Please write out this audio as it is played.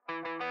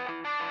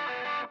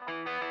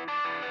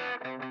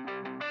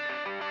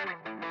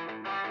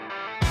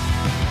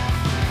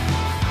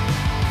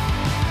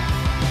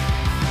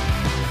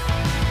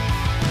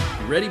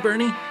Ready,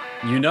 Bernie?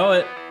 You know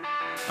it.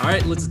 All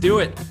right, let's do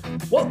it.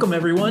 Welcome,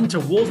 everyone, to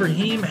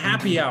Wolverheme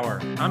Happy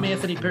Hour. I'm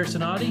Anthony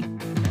Personati.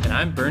 And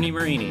I'm Bernie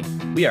Marini.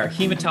 We are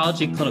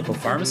hematology clinical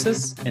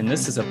pharmacists, and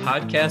this is a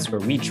podcast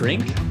where we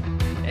drink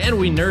and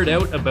we nerd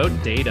out about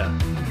data.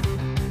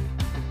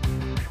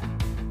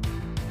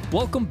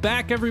 Welcome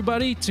back,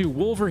 everybody, to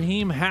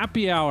Wolverheme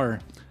Happy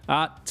Hour.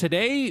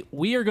 Today,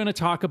 we are going to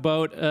talk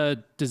about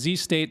a disease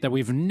state that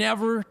we've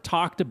never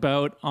talked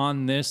about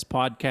on this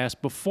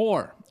podcast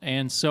before.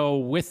 And so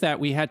with that,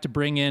 we had to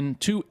bring in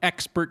two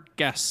expert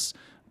guests.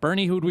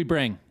 Bernie, who'd we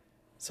bring?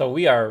 So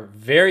we are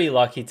very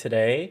lucky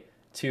today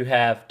to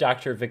have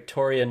Dr.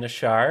 Victoria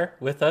Nashar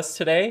with us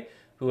today,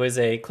 who is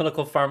a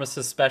clinical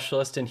pharmacist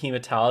specialist in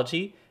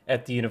hematology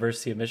at the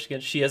University of Michigan.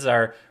 She is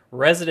our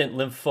resident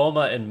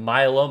lymphoma and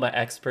myeloma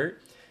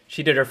expert.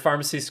 She did her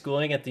pharmacy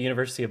schooling at the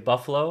University of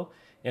Buffalo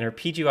and her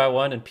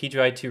PGY1 and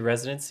PGY2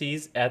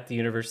 residencies at the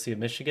University of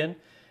Michigan.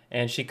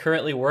 And she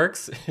currently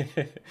works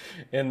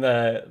in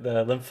the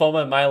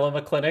lymphoma and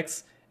myeloma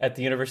clinics at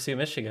the University of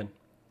Michigan.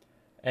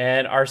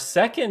 And our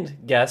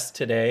second guest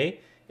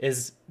today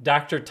is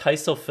Dr.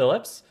 Teisel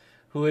Phillips,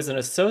 who is an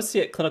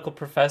associate clinical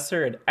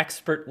professor and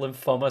expert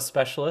lymphoma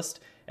specialist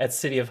at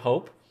City of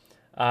Hope.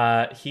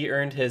 He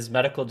earned his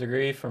medical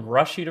degree from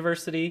Rush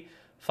University,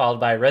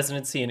 followed by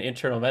residency in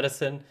internal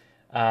medicine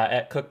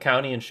at Cook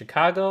County in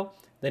Chicago.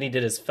 Then he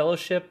did his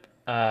fellowship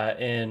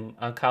in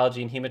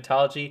oncology and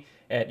hematology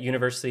at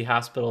University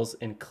Hospitals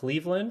in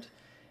Cleveland.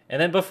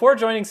 And then before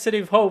joining City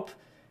of Hope,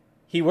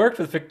 he worked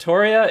with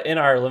Victoria in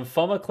our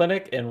lymphoma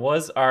clinic and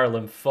was our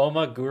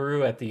lymphoma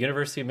guru at the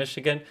University of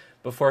Michigan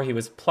before he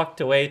was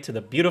plucked away to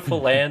the beautiful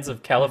lands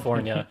of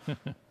California.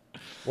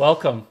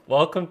 Welcome,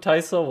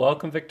 Teisel.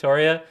 Welcome,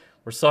 Victoria.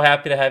 We're so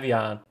happy to have you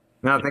on.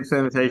 No, thanks for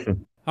the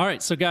invitation. All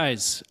right, so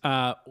guys,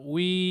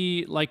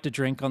 we like to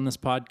drink on this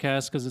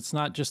podcast because it's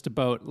not just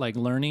about like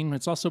learning;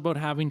 it's also about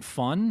having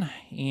fun.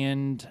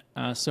 And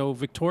so,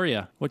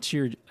 Victoria, what's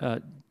your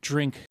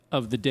drink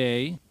of the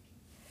day?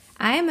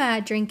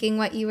 I'm drinking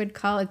what you would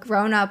call a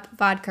grown-up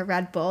vodka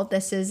Red Bull.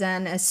 This is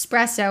an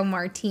espresso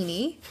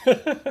martini.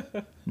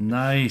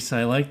 Nice,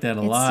 I like that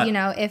a lot. You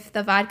know, if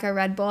the vodka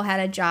Red Bull had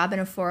a job in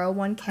a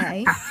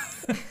 401k.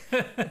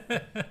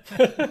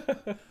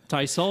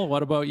 Teisel,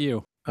 what about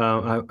you?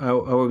 I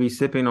will be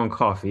sipping on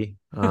coffee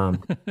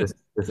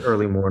this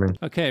early morning.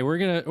 Okay, we're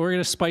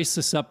gonna spice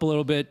this up a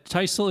little bit.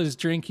 Teisel is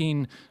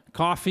drinking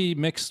coffee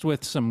mixed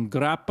with some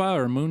grappa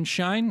or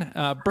moonshine.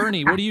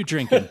 Bernie, what are you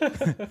drinking?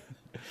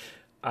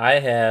 I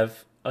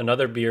have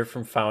another beer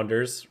from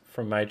Founders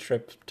from my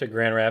trip to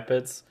Grand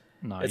Rapids.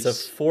 Nice.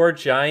 It's a Four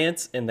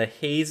Giants in the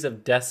Haze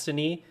of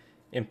Destiny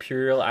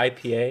Imperial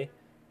IPA.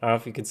 I don't know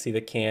if you can see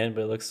the can,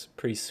 but it looks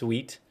pretty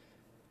sweet.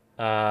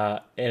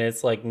 And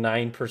it's like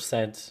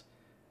 9%,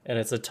 and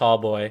it's a tall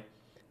boy.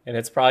 And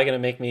it's probably going to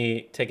make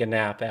me take a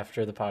nap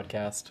after the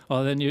podcast.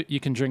 Well, then you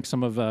can drink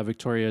some of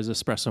Victoria's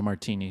espresso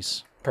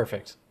martinis.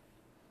 Perfect.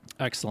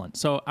 Excellent.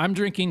 So I'm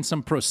drinking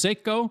some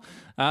Prosecco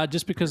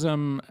just because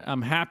I'm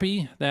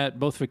happy that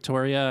both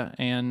Victoria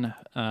and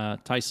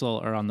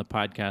Teisel are on the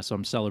podcast, so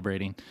I'm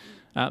celebrating.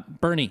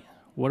 Bernie,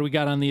 what do we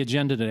got on the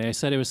agenda today? I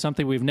said it was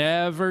something we've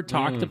never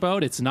talked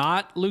about. It's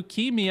not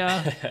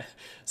leukemia.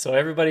 So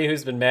everybody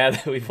who's been mad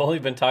that we've only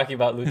been talking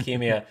about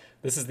leukemia,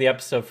 this is the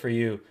episode for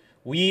you.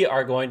 We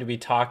are going to be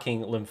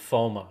talking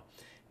lymphoma.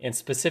 And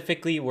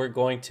specifically, we're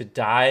going to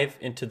dive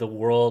into the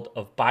world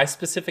of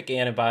bispecific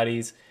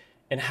antibodies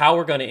and how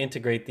we're going to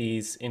integrate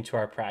these into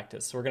our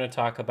practice. So we're going to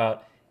talk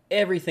about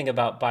everything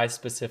about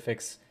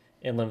bispecifics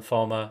in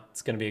lymphoma.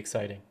 It's going to be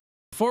exciting.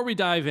 Before we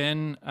dive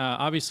in,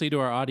 obviously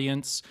to our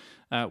audience,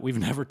 we've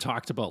never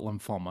talked about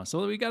lymphoma.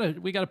 So we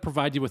gotta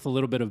provide you with a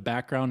little bit of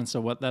background. And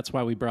so that's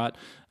why we brought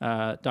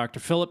Dr.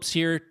 Phillips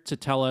here to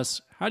tell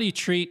us, how do you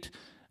treat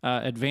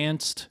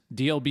advanced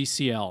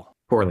DLBCL?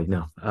 Poorly,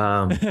 no.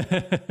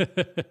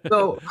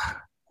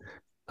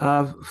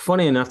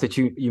 Funny enough that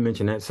you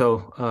mentioned that.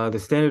 So the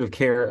standard of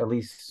care, at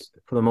least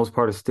for the most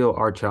part, is still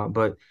R-CHOP,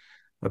 but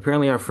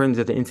apparently our friends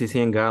at the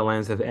NCCN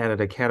guidelines have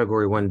added a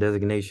Category 1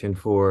 designation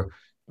for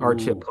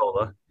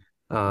R-CHP-POLA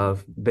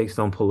based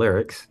on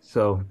Polarix.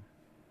 So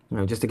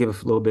just to give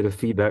a little bit of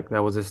feedback,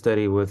 that was a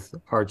study with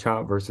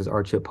R-CHOP versus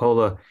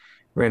R-CHP-POLA,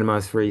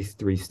 randomized phase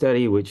 3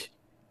 study, which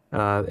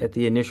at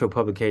the initial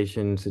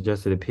publication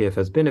suggested a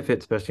PFS benefit,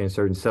 especially in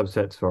certain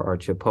subsets for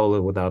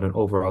R-CHP-POLA without an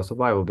overall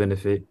survival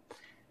benefit.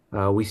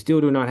 We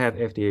still do not have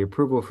FDA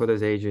approval for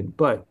this agent,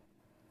 but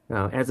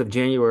as of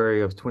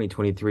January of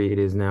 2023, it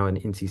is now an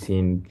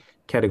NCCN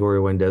Category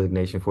 1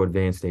 designation for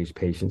advanced stage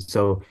patients.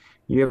 So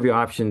you have your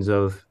options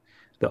of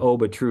the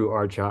old but true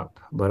R-CHOP,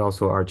 but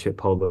also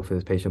R-CHP-POLA for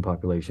this patient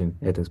population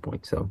at this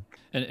point. So,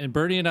 and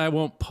Bernie and I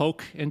won't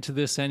poke into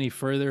this any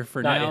further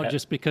for Not now, yet.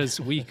 just because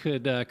we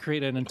could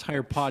create an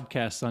entire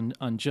podcast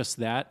on just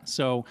that.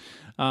 So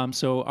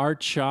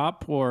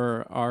R-CHOP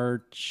or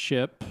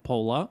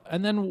R-CHP-POLA.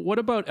 And then what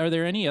about, are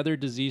there any other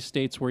disease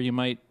states where you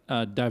might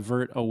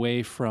divert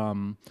away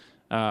from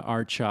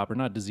R-CHOP, or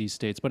not disease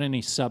states, but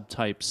any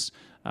subtypes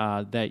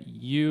that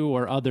you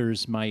or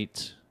others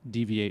might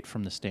deviate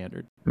from the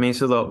standard? I mean,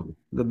 so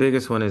the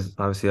biggest one is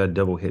obviously our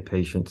double hit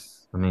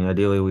patients. I mean,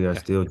 ideally, we are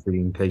still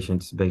treating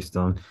patients based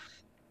on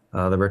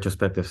the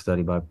retrospective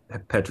study by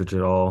Petrich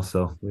et al.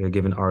 So we are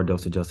given our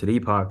dose-adjusted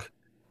epoch,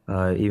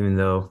 even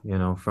though,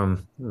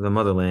 from the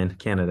motherland,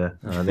 Canada,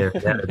 their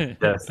data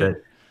suggests that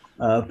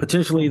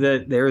potentially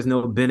that there is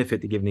no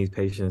benefit to giving these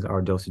patients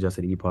our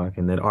dose-adjusted epoch,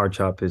 and that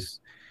R-CHOP is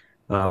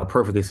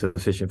perfectly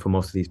sufficient for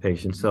most of these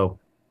patients. So,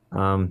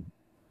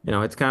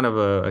 it's kind of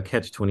a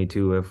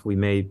catch-22 if we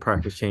made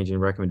practice-changing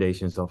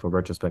recommendations off a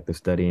retrospective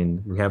study,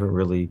 and we haven't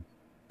really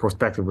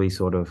prospectively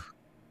sort of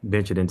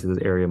ventured into this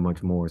area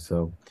much more.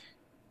 So,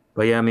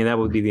 but yeah, I mean, that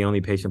would be the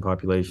only patient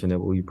population that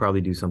we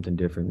probably do something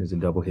different is the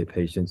double hit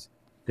patients.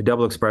 The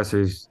double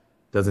expressors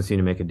doesn't seem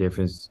to make a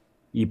difference.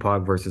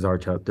 EPOC versus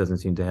R-CHOP doesn't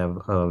seem to have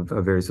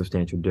a very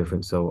substantial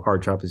difference. So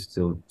R-CHOP is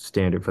still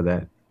standard for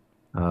that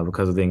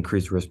because of the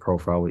increased risk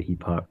profile with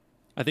EPOC.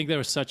 I think that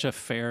was such a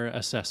fair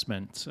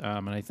assessment,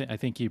 and I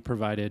think you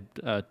provided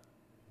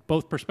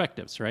both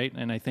perspectives, right?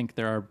 And I think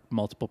there are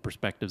multiple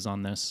perspectives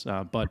on this,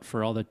 but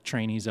for all the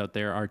trainees out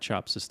there,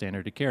 R-CHOP's the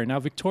standard of care. Now,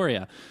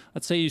 Victoria,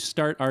 let's say you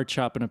start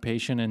R-CHOP in a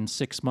patient, and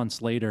 6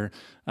 months later,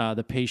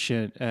 the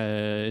patient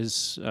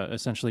is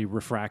essentially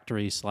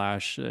refractory /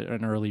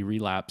 an early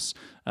relapse.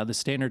 The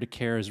standard of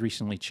care has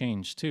recently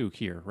changed too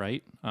here,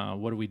 right?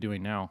 What are we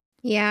doing now?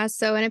 Yeah,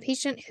 so in a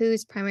patient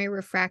who's primary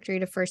refractory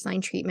to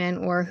first-line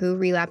treatment or who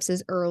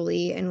relapses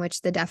early, in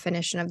which the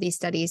definition of these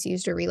studies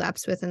used a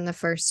relapse within the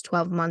first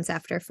 12 months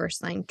after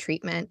first-line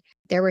treatment,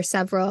 there were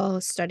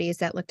several studies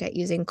that looked at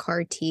using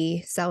CAR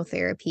T cell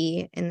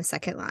therapy in the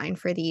second line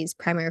for these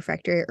primary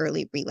refractory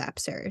early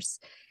relapsers.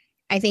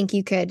 I think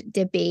you could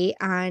debate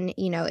on,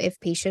 if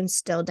patients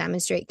still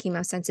demonstrate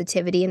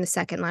chemosensitivity in the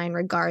second line,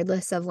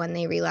 regardless of when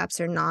they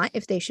relapse or not,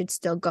 if they should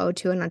still go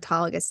to an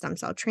autologous stem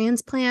cell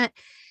transplant.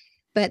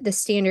 But the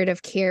standard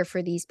of care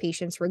for these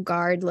patients,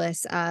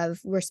 regardless of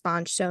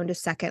response shown to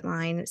second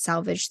line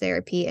salvage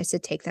therapy, is to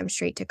take them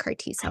straight to CAR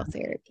T cell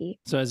therapy.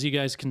 So as you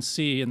guys can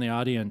see in the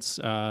audience,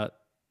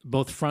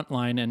 both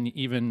frontline and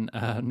even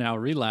now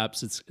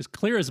relapse, it's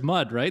clear as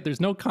mud, right? There's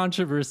no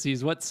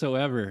controversies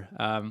whatsoever.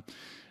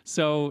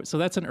 So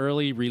that's an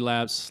early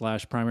relapse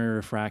 / primary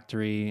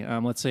refractory.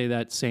 Let's say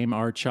that same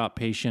R-CHOP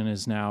patient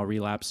is now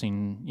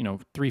relapsing,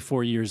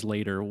 3-4 years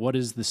later. What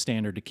is the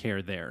standard of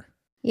care there?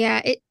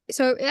 Yeah, it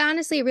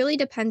honestly really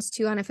depends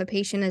too on if a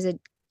patient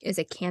is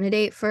a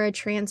candidate for a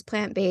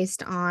transplant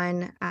based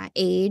on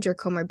age or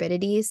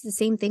comorbidities. The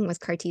same thing with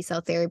CAR T cell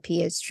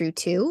therapy is true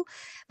too.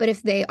 But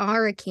if they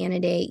are a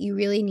candidate, you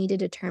really need to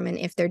determine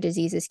if their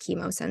disease is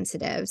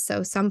chemosensitive.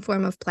 So some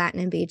form of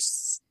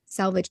platinum-based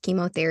salvage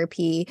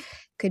chemotherapy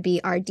could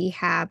be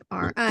RDHAP,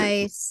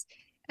 RICE,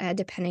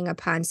 depending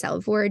upon cell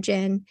of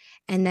origin.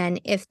 And then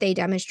if they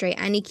demonstrate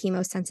any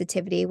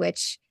chemosensitivity,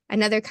 which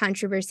another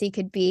controversy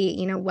could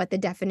be, what the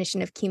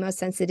definition of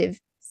chemosensitive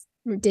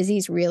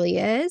disease really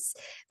is.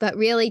 But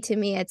really, to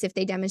me, it's if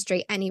they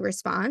demonstrate any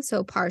response,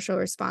 so partial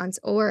response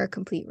or a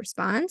complete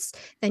response,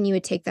 then you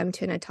would take them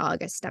to an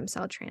autologous stem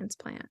cell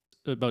transplant.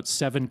 About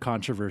 7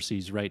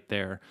 controversies right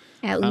there.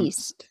 At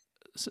least.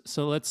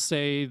 So let's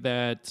say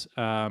that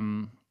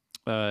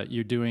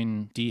you're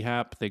doing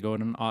DHAP, they go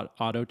to an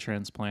auto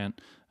transplant.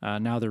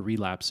 Now they're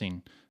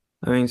relapsing.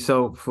 I mean,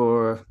 so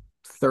for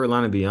third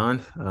line and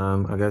beyond,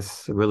 I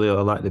guess really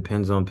a lot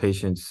depends on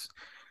patients'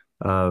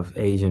 of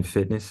age and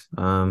fitness.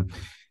 Well,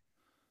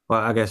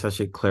 I guess I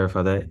should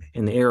clarify that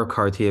in the era of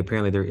CAR T,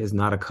 apparently there is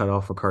not a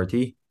cutoff for CAR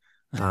T.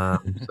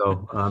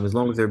 So as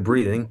long as they're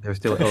breathing, they're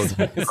still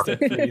eligible.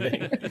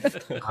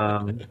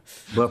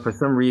 But for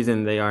some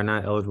reason, they are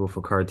not eligible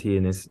for CAR T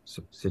in this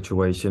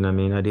situation. I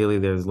mean, ideally,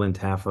 there's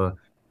Lintafa,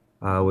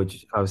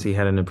 which obviously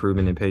had an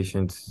improvement in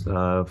patients,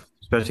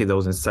 especially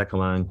those in second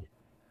line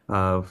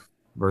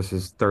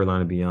versus third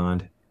line and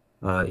beyond.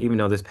 Even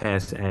though this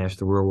past ASH,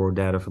 the real-world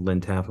data for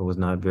Lintafa was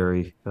not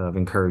very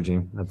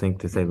encouraging, I think,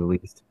 to say the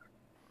least.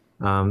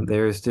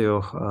 There is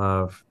still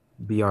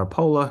BR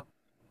Pola,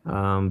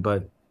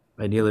 but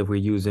ideally, if we're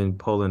using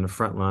Pola in the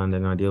front line,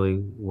 then ideally,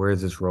 where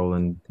is this role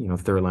in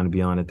third line and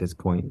beyond at this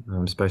point,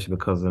 especially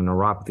because of the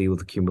neuropathy with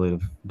the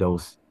cumulative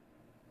dose.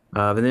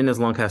 And then there's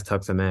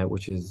loncastuximab,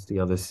 which is the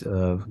other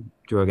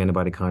drug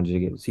antibody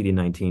conjugate,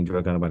 CD19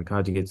 drug antibody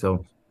conjugate.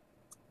 So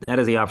that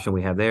is the option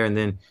we have there. And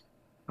then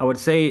I would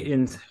say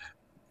in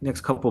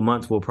next couple of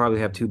months, we'll probably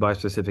have 2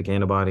 bispecific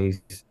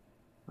antibodies,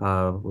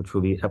 which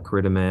will be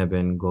epcoritamab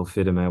and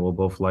glofitamab, will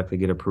both likely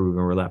get approved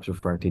in relapsed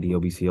refractory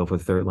DLBCL for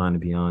third line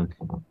and beyond.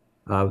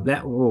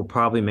 That will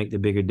probably make the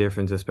bigger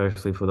difference,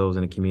 especially for those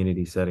in a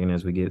community setting,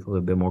 as we get a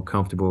little bit more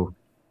comfortable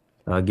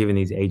giving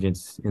these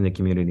agents in the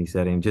community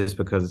setting, just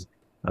because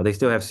they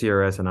still have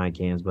CRS and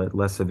ICANS, but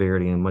less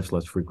severity and much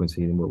less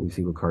frequency than what we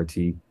see with CAR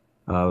T,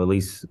 at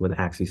least with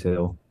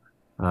axi-cell.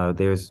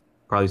 There's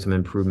probably some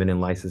improvement in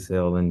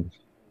lyso-cell, and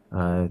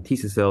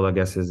T-cell, I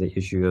guess, is the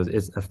issue is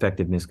its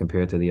effectiveness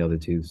compared to the other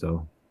two.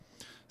 So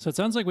So it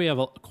sounds like we have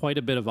quite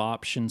a bit of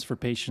options for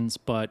patients,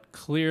 but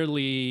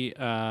clearly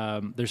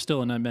there's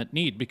still an unmet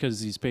need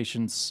because these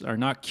patients are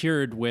not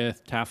cured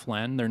with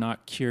Taflen, they're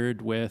not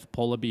cured with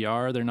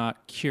Pola-BR, they're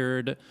not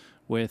cured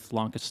with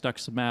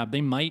loncastuximab. They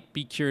might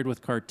be cured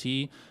with CAR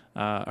T.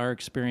 Our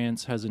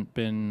experience hasn't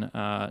been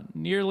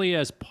nearly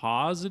as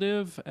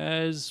positive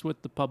as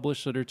what the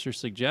published literature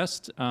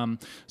suggests. Long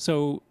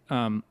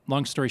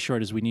story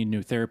short is we need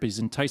new therapies.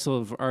 And Tyson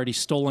have already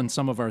stolen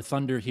some of our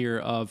thunder here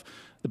of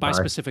the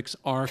bispecifics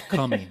are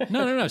coming.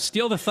 No.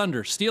 Steal the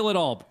thunder. Steal it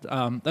all.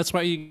 That's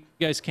why you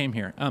guys came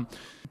here.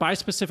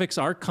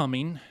 Bispecifics are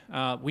coming.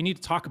 We need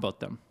to talk about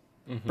them.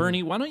 Mm-hmm.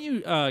 Bernie, why don't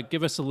you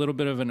give us a little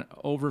bit of an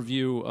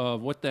overview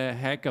of what the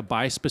heck a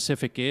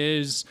bispecific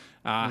is?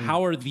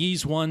 How are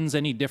these ones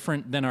any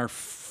different than our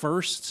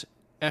first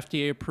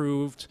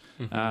FDA-approved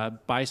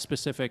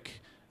bispecific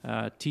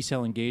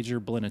T-cell engager,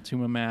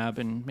 blinatumomab,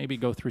 and maybe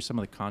go through some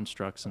of the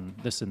constructs and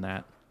this and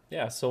that?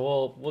 Yeah,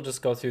 so we'll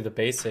just go through the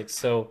basics.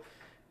 So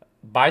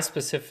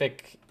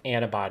bispecific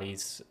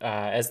antibodies,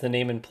 as the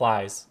name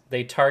implies,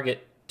 they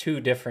target two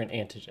different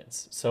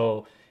antigens.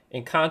 So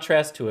in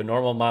contrast to a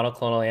normal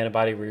monoclonal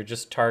antibody where you're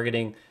just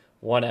targeting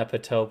one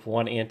epitope,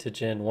 one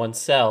antigen, one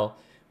cell,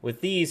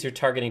 with these you're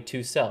targeting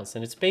two cells.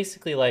 And it's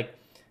basically like,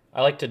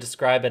 I like to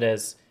describe it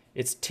as,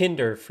 it's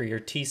Tinder for your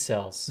T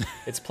cells.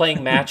 It's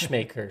playing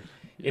matchmaker.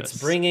 Yes.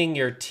 It's bringing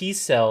your T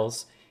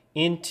cells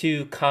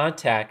into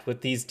contact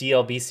with these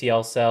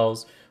DLBCL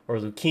cells or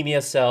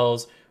leukemia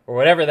cells or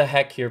whatever the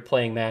heck you're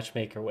playing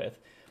matchmaker with.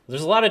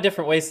 There's a lot of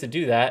different ways to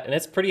do that, and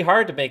it's pretty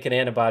hard to make an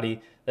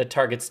antibody that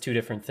targets two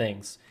different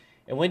things.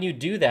 And when you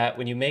do that,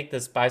 when you make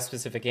this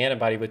bispecific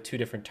antibody with two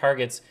different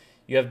targets,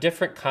 you have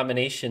different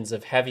combinations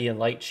of heavy and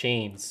light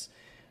chains.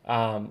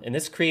 And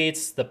this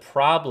creates the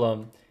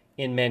problem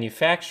in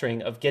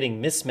manufacturing of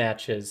getting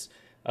mismatches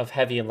of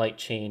heavy and light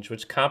chain,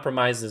 which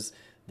compromises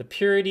the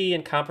purity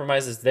and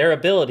compromises their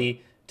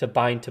ability to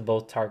bind to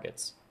both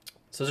targets.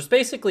 So there's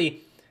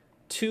basically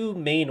two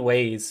main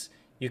ways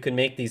you can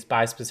make these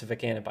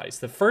bispecific antibodies.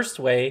 The first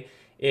way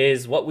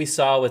is what we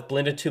saw with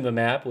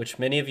blinatumomab, which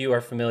many of you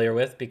are familiar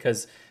with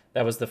because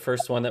that was the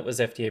first one that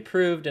was FDA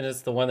approved, and it's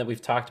the one that we've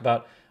talked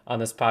about on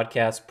this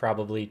podcast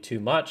probably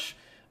too much.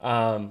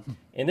 And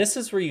this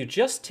is where you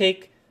just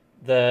take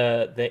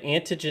the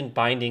antigen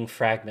binding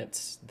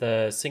fragments,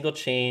 the single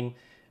chain,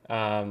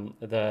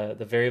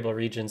 the variable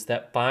regions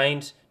that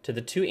bind to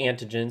the two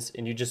antigens,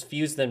 and you just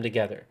fuse them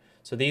together.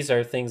 So these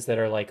are things that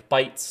are like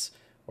bites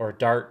or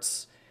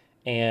darts,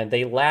 and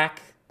they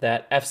lack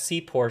that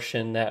FC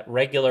portion that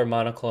regular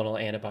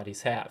monoclonal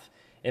antibodies have.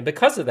 And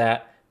because of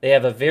that, they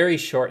have a very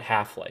short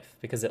half-life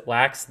because it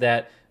lacks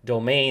that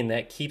domain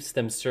that keeps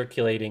them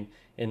circulating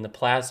in the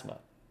plasma.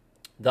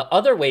 The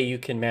other way you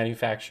can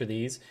manufacture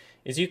these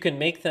is you can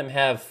make them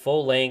have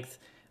full-length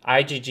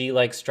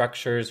IgG-like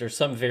structures or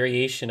some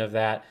variation of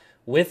that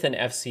with an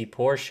FC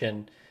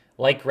portion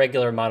like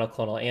regular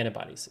monoclonal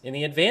antibodies. And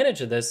the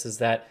advantage of this is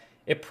that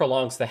it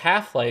prolongs the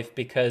half-life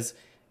because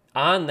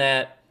on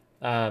that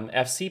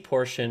FC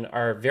portion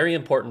are very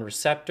important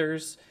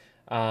receptors,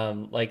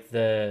 like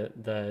the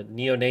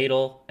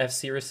neonatal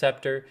FC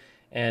receptor.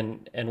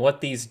 And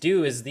what these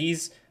do is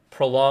these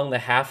prolong the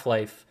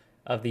half-life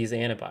of these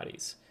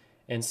antibodies.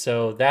 And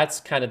so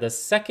that's kind of the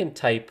second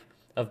type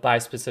of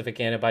bispecific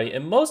antibody.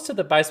 And most of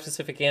the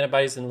bispecific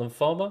antibodies in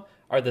lymphoma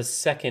are the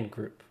second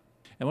group.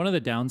 And one of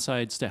the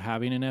downsides to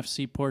having an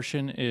FC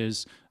portion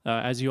is,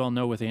 as you all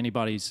know with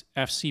antibodies,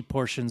 FC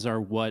portions are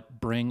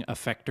what bring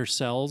effector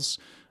cells,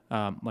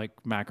 like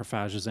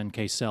macrophages,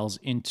 NK cells,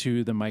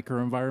 into the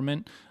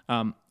microenvironment.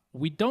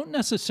 We don't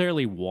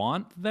necessarily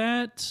want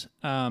that.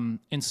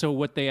 And so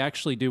what they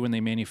actually do when they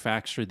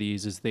manufacture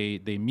these is they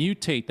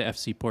mutate the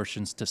FC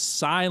portions to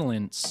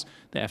silence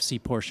the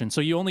FC portion. So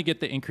you only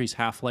get the increased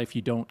half-life.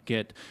 You don't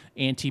get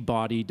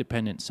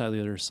antibody-dependent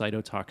cellular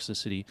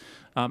cytotoxicity.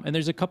 And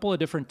there's a couple of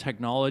different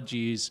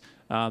technologies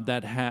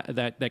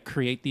that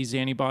create these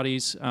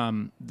antibodies.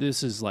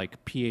 This is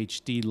like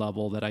PhD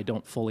level that I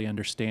don't fully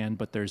understand,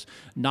 but there's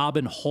knob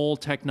and hole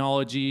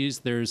technologies.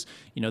 There's,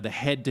 the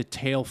head to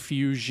tail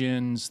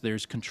fusions.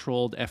 There's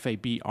controlled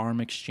FAB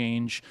arm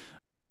exchange.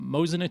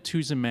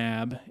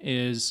 Mosunetuzumab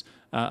is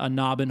a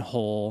knob and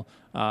hole.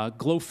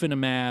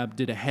 Glofitamab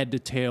did a head to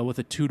tail with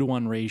a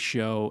 2-to-1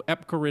 ratio.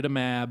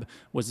 Epcoritamab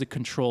was the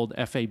controlled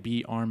FAB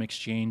arm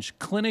exchange.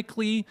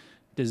 Clinically,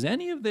 does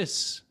any of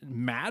this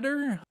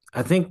matter?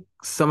 I think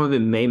some of it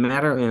may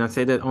matter, and I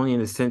say that only in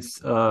the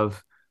sense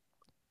of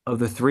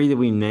the three that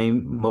we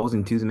named,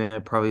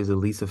 mosunetuzumab probably is the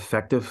least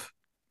effective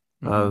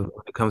when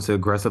it comes to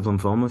aggressive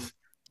lymphomas.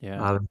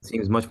 Yeah, it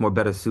seems much more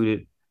better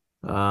suited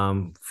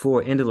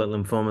for indolent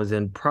lymphomas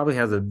and probably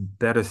has a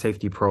better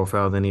safety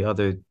profile than the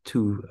other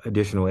two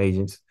additional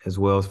agents, as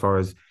well as far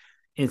as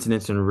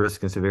incidence and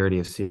risk and severity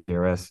of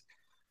CRS.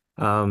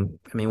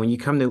 When you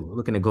come to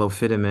looking at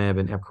glofitamab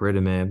and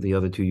epcoritamab, the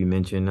other two you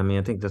mentioned,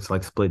 I think that's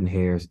like splitting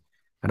hairs.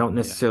 I don't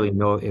necessarily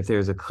know if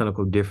there's a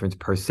clinical difference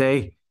per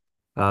se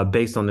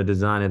based on the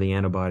design of the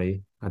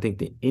antibody. I think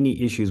that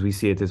any issues we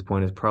see at this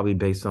point is probably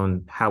based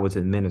on how it's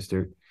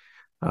administered.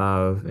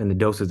 and the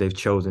doses they've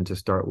chosen to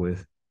start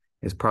with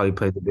has probably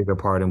played a bigger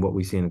part in what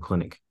we see in the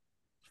clinic.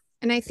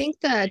 And I think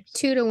the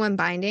 2-to-1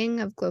 binding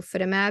of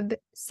glofitamab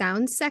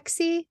sounds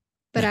sexy,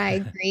 but I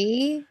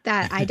agree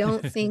that I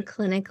don't think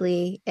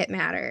clinically it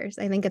matters.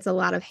 I think it's a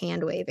lot of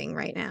hand waving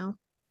right now.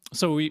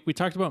 So we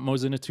talked about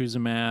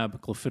mosunetuzumab,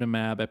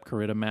 glofitamab,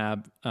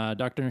 epcoritamab.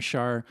 Dr.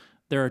 Nishar,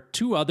 there are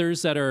two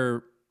others that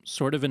are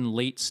sort of in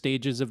late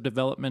stages of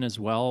development as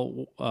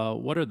well.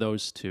 What are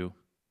those two?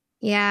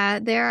 Yeah,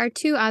 there are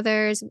two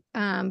others,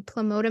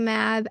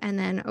 plamotamab and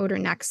then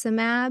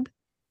odronextamab.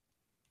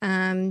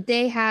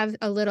 They have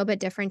a little bit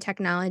different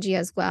technology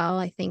as well.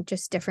 I think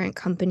just different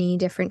company,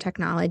 different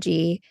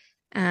technology,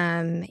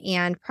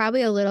 and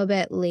probably a little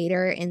bit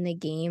later in the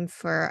game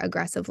for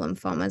aggressive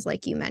lymphomas,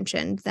 like you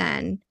mentioned,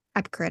 than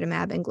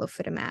epcoritamab and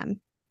glofitamab.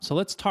 So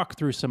let's talk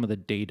through some of the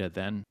data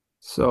then.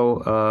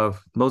 So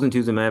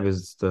mosunetuzumab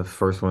is the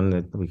first one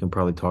that we can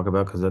probably talk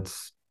about because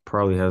that's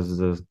probably has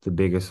the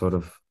biggest sort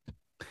of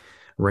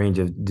range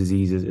of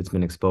diseases it's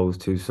been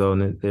exposed to. So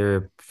in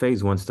their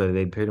phase 1 study,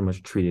 they pretty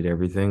much treated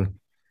everything.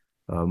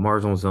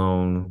 Marginal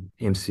zone,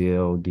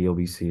 MCL,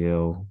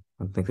 DLBCL.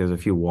 I think there's a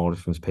few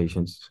Waldenstrom's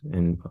patients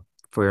and a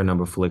fair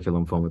number of follicular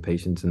lymphoma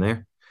patients in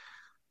there.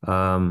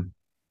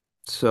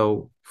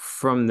 So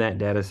from that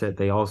data set,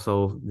 they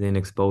also then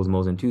exposed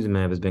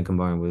mosunetuzumab has been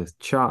combined with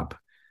CHOP.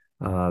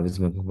 It's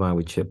been combined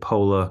with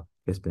Chipola.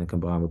 It's been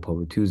combined with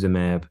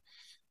polatuzumab.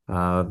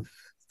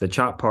 The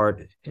CHOP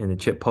part and the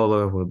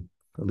Chipola were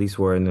at least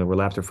were in the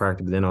relapsed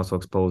refractory, but then also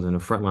exposed in a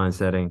frontline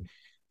setting.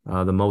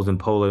 The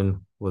Mosun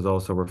was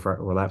also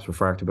relapsed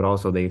refractory, but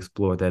also they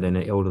explored that in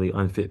an elderly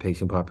unfit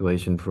patient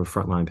population for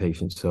frontline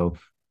patients. So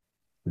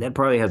that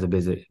probably has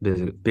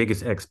the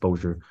biggest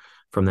exposure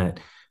from that.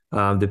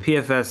 The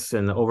PFS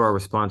and the overall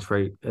response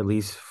rate, at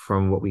least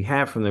from what we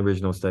have from the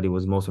original study,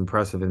 was most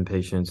impressive in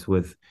patients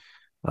with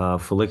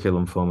follicular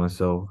lymphoma.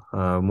 So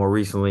more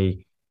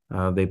recently,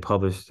 they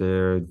published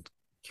their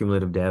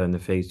cumulative data in the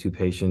phase 2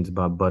 patients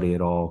by Buddy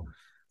et al.,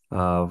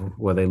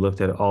 where they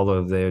looked at all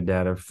of their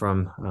data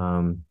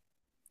from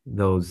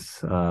those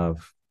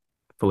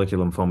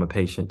follicular lymphoma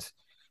patients.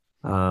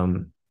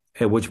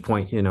 At which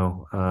point,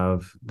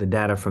 the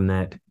data from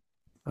that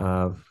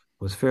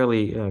was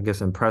fairly, I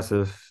guess,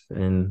 impressive,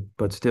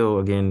 but still,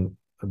 again,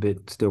 a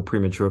bit still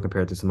premature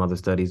compared to some other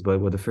studies, but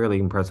with a fairly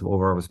impressive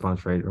overall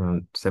response rate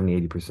around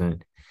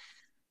 70-80%.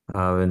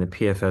 And the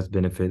PFS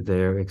benefit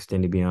there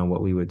extended beyond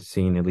what we would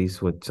see, at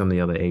least with some of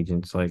the other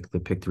agents like the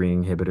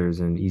PIK3 inhibitors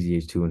and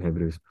EZH2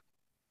 inhibitors.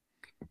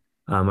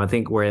 I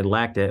think where it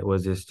lacked at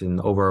was just an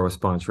overall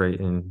response rate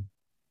and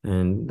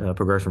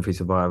progression-free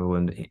survival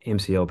in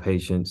MCL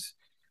patients,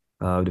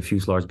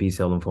 diffuse large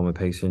B-cell lymphoma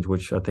patients,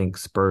 which I think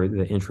spurred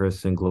the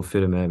interest in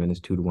glofitamab and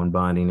its 2-to-1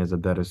 binding as a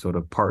better sort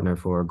of partner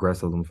for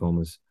aggressive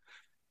lymphomas.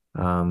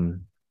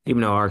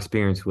 Even though our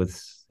experience with,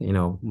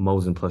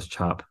 Mosun plus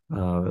CHOP,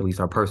 at least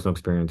our personal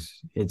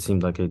experience, it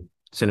seemed like it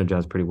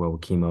synergized pretty well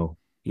with chemo,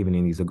 even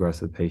in these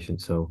aggressive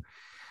patients. So,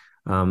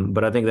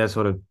 but I think that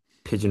sort of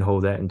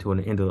pigeonholed that into an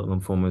indolent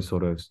lymphoma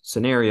sort of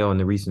scenario, and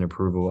the recent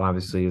approval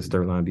obviously is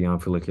third line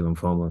beyond follicular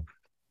lymphoma.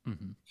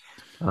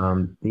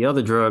 Mm-hmm. The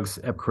other drugs,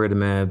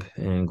 epcoritamab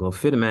and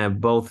glofitamab,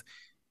 both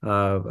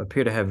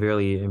appear to have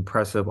very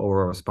impressive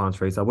overall response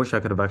rates. I wish I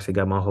could have actually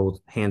got my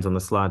whole hands on the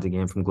slides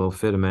again from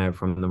glofitamab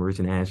from the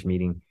recent ASH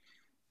meeting,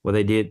 where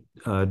they did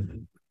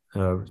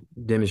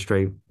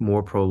demonstrate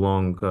more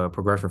prolonged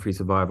progression-free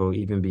survival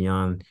even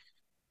beyond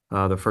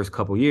the first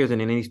couple of years.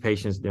 And in these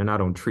patients, they're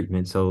not on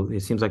treatment. So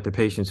it seems like the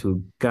patients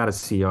who got a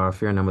CR, a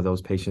fair number of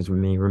those patients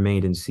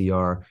remained in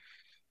CR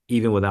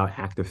even without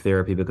active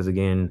therapy, because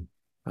again,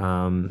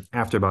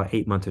 after about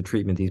 8 months of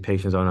treatment, these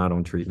patients are not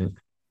on treatment.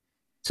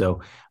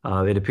 So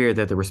it appeared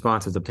that the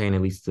responses obtained,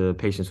 at least the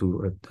patients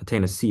who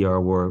attained a CR,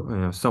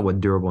 were somewhat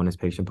durable in this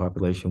patient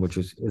population, which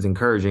is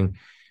encouraging,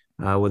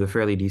 with a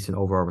fairly decent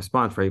overall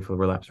response rate for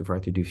relapsed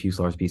refractory diffuse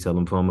large B-cell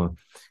lymphoma.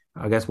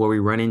 I guess what we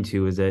run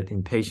into is that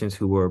in patients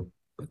who were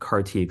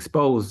CAR T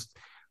exposed,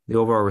 the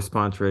overall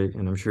response rate,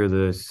 and I'm sure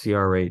the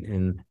CR rate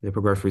and the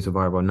progression-free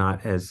survival are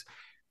not as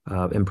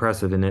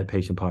impressive in that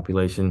patient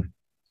population,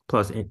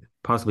 plus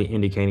possibly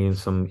indicating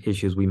some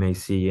issues we may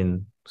see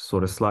in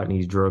sort of slotting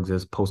these drugs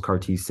as post-CAR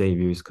T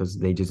saviors, because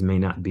they just may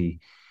not be.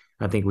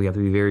 I think we have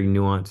to be very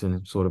nuanced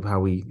in sort of how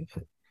we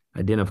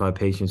identify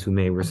patients who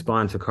may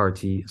respond to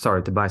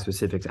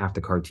bispecifics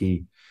after CAR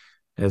T,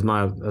 as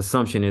my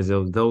assumption is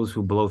those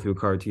who blow through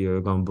CAR T are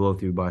going to blow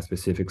through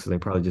bispecifics, so they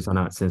probably just are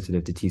not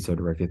sensitive to T-cell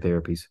directed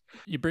therapies.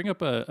 You bring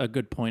up a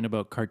good point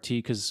about CAR T,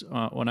 because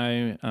when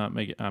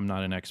I'm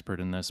not an expert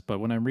in this, but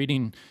when I'm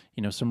reading,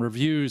 some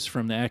reviews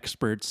from the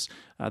experts,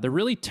 they're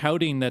really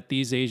touting that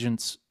these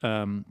agents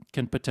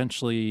can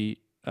potentially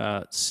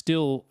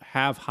still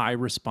have high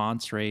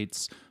response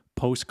rates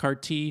post-CAR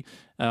T.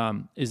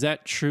 Is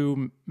that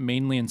true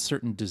mainly in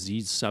certain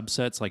disease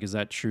subsets? Like, is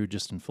that true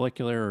just in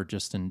follicular or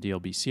just in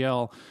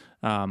DLBCL?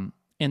 And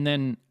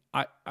then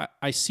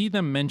I see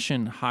them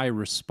mention high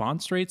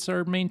response rates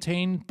are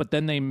maintained, but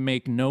then they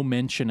make no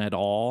mention at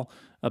all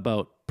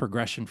about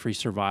progression-free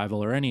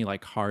survival or any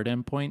like hard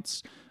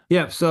endpoints.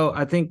 Yeah, so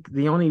I think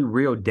the only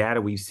real data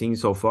we've seen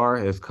so far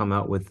has come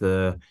out with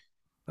the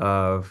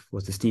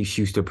was the Steve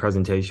Schuster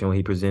presentation when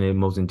he presented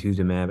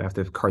mosunetuzumab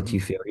after CAR T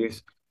Mhm.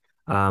 failures.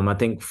 I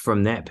think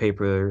from that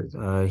paper,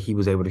 he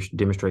was able to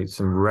demonstrate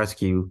some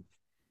rescue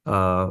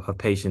of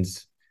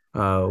patients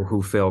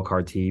who failed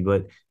CAR T.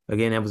 But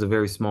again, that was a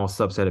very small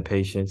subset of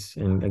patients.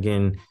 And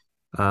again,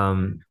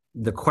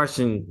 the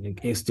question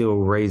it still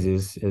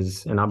raises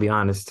is, and I'll be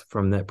honest,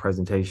 from that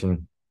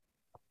presentation,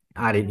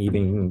 I didn't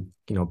even,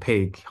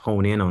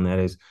 hone in on that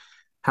is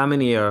how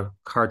many are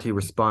CAR T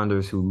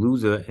responders who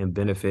lose it and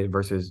benefit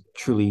versus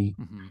truly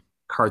Hmm.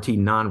 CAR T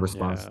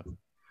non-responsive? Yeah.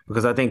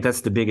 Because I think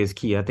that's the biggest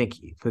key. I think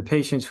for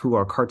patients who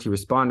are CAR T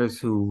responders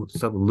who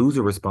lose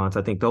a response,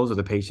 I think those are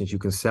the patients you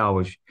can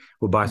salvage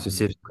with Hmm.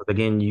 bispecifics. Because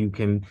again, you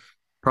can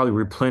probably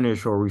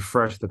replenish or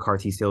refresh the CAR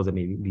T cells that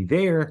may be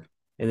there,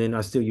 and then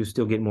you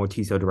still get more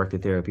T cell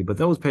directed therapy. But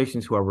those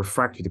patients who are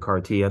refractory to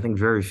CAR T, I think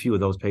very few of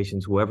those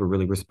patients will ever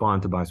really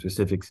respond to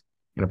bispecifics,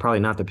 and are probably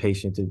not the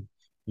patients that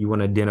you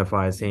want to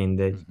identify as saying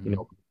that Hmm.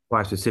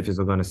 bispecifics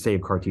are going to save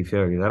CAR T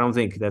failures. I don't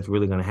think that's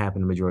really going to happen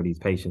in the majority of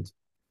these patients.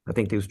 I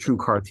think those true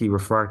CAR T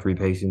refractory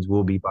patients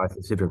will be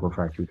bispecific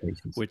refractory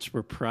patients. Which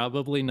were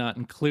probably not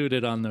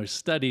included on those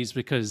studies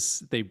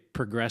because they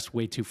progressed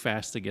way too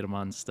fast to get them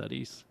on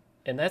studies.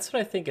 And that's what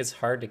I think is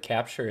hard to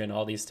capture in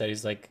all these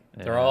studies. Like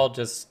they're Yeah. all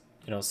just,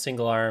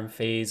 single arm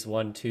phase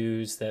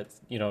 1/2s that,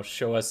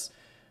 show us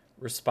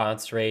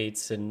response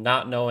rates, and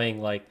not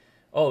knowing like,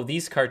 oh,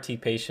 these CAR T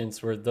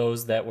patients were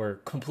those that were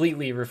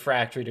completely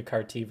refractory to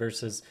CAR T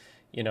versus,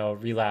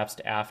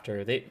 relapsed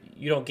after.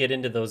 You don't get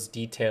into those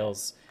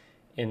details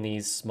in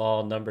these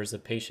small numbers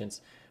of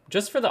patients.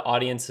 Just for the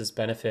audience's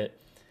benefit,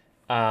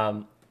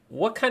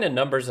 what kind of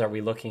numbers are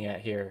we looking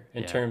at here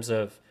in Yeah. terms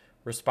of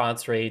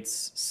response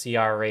rates,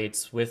 CR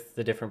rates with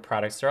the different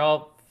products? They're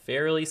all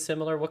fairly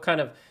similar. What kind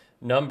of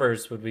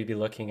numbers would we be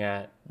looking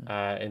at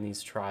in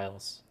these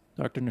trials?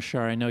 Dr.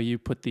 Nashar, I know you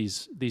put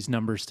these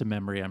numbers to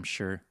memory, I'm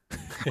sure.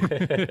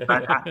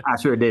 I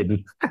sure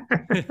didn't.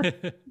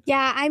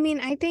 Yeah, I mean,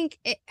 I think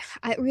it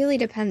really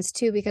depends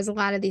too, because a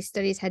lot of these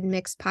studies had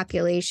mixed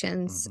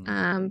populations.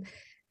 Hmm.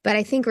 But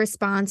I think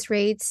response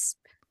rates,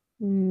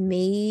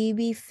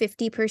 maybe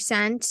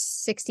 50%,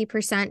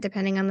 60%,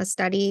 depending on the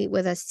study,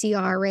 with a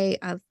CR rate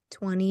of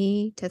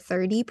 20 to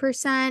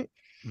 30%.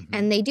 Hmm.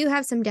 And they do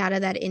have some data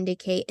that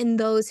indicate in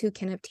those who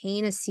can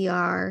obtain a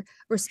CR, Sure.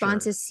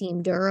 responses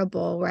seem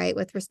durable, right?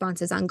 With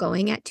responses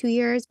ongoing at 2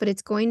 years, but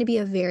it's going to be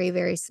a very,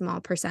 very small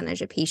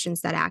percentage of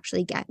patients that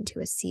actually get into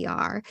a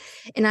CR.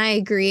 And I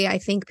agree. I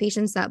think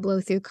patients that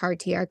blow through CAR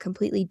T are a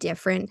completely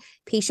different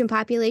patient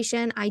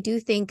population. I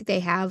do think they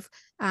have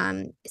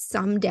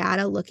some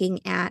data looking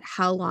at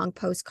how long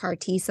post CAR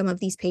T some of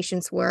these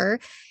patients were.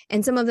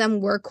 And some of them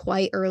were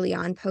quite early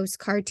on post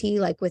CAR T,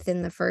 like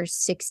within the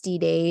first 60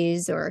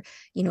 days or,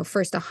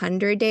 first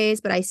 100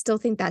 days. But I still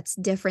think that's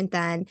different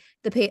than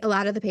a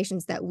lot of the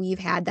patients that we've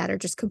had that are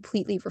just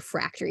completely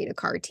refractory to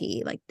CAR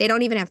T. Like they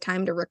don't even have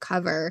time to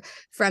recover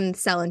from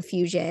cell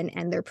infusion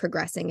and they're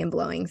progressing and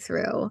blowing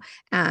through.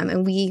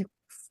 And we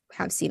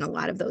have seen a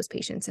lot of those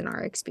patients in our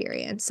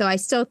experience. So I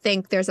still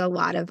think there's a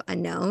lot of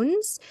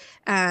unknowns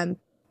um,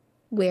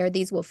 where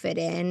these will fit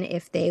in,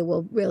 if they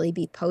will really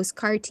be post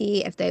CAR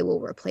T, if they will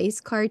replace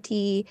CAR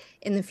T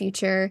in the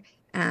future.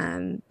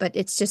 But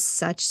it's just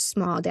such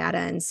small data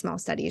and small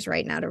studies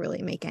right now to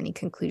really make any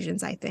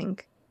conclusions, I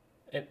think.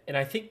 And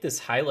I think this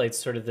highlights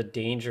sort of the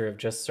danger of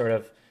just sort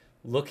of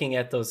looking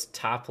at those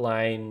top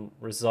line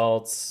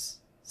results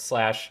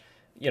slash,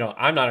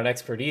 I'm not an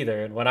expert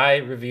either. And when I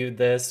reviewed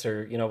this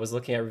or, was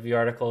looking at review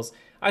articles,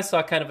 I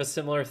saw kind of a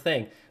similar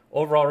thing.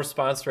 Overall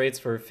response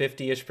rates were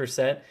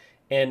 50-ish%.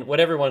 And what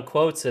everyone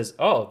quotes is,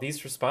 oh,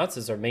 these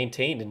responses are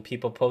maintained in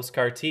people post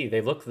CAR T. They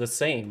look the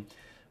same.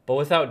 But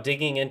without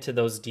digging into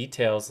those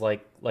details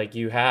like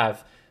you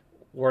have,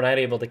 we're not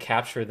able to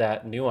capture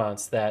that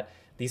nuance that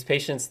these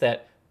patients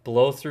that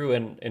blow through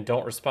and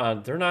don't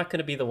respond, they're not going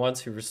to be the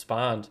ones who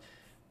respond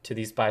to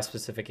these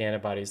bispecific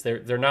antibodies.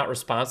 They're not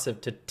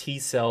responsive to T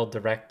cell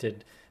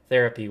directed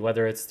therapy,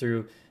 whether it's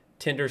through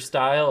Tinder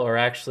style or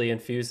actually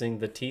infusing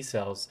the T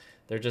cells.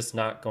 They're just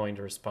not going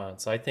to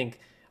respond. So I think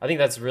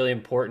that's really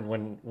important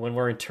when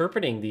we're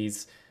interpreting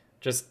these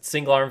just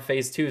single arm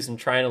phase 2s and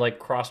trying to like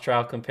cross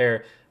trial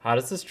compare. How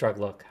does this drug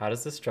look? How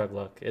does this drug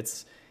look?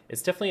 It's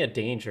definitely a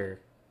danger.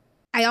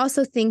 I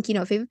also think,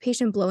 if you have a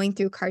patient blowing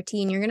through CAR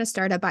T and you're going to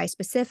start a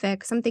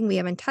bispecific, something we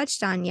haven't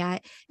touched on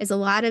yet is a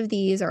lot of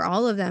these or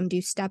all of them do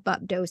step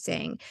up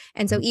dosing.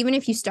 And so even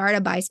if you start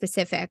a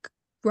bispecific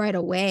right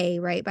away,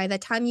 right, by the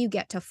time you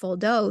get to full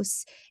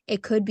dose,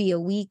 it could be a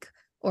week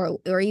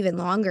or even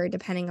longer,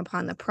 depending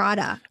upon the I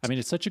product. mean,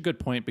 it's such a good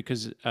point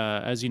because,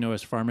 as you know,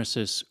 as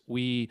pharmacists,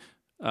 we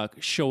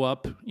show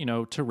up,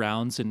 to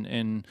rounds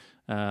and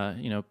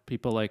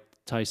people like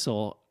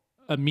Teisel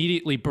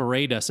immediately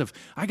berate us of,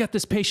 I got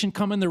this patient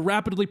coming, they're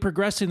rapidly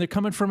progressing, they're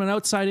coming from an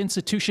outside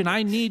institution,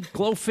 I need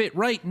GlowFit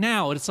right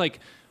now. And it's like,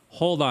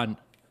 hold on,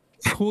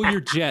 cool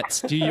your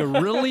jets. Do you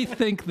really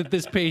think that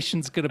this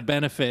patient's going to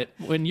benefit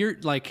when you're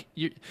like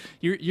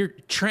you're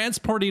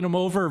transporting them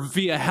over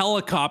via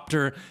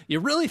helicopter? You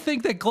really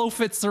think that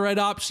GlowFit's the right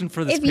option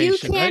for this If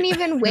patient? you can't right?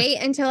 even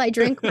wait until I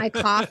drink my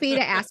coffee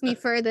to ask me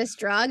for this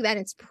drug, then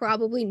it's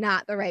probably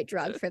not the right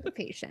drug for the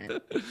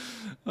patient.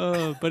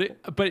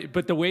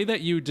 But the way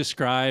that you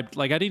described,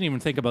 like I didn't even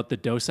think about the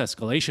dose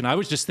escalation. I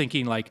was just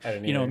thinking like, I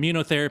didn't you know, either.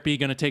 immunotherapy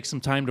going to take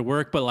some time to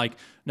work, but like,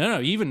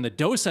 no, even the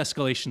dose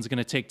escalation is going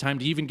to take time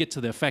to even get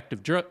to the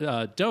effective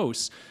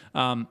dose.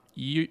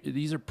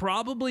 These are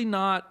probably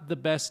not the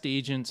best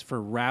agents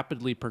for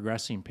rapidly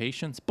progressing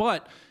patients,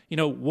 but you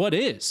know, what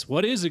is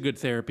a good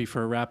therapy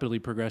for a rapidly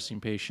progressing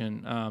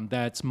patient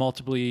that's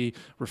multiply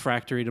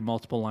refractory to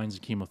multiple lines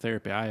of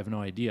chemotherapy? I have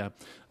no idea.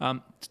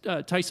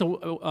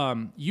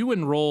 Tyson, you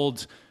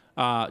enrolled,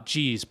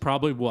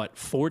 probably what,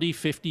 40,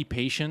 50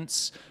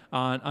 patients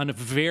on a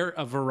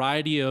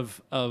variety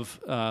of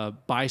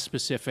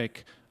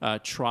bispecific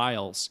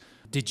trials.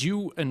 Did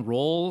you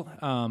enroll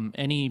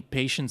any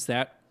patients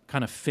that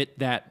kind of fit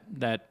that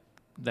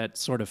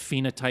sort of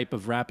phenotype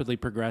of rapidly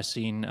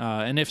progressing?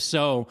 And if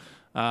so,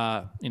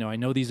 you know, I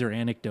know these are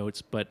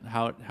anecdotes, but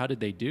how did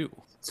they do?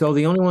 So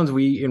the only ones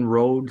we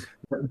enrolled,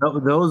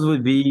 those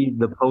would be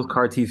the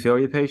post-CAR T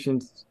failure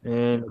patients,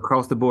 and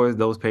across the board,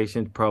 those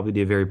patients probably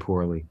did very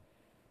poorly.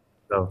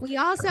 So, We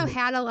also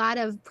had a lot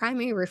of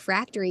primary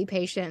refractory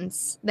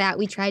patients that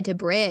we tried to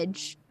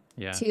bridge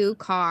Yeah. to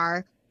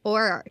CAR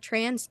or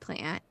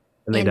transplant,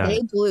 and they and died.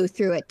 they blew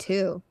through it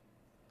too.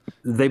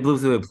 They blew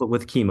through it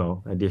with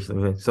chemo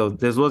additionally. So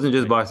this wasn't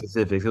just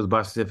bispecifics; it was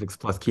bispecifics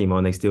plus chemo,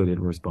 and they still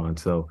didn't respond.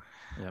 So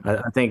Yep.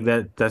 I think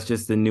that's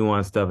just the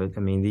nuance of it. I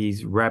mean,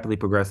 these rapidly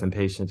progressing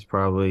patients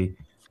probably,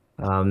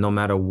 no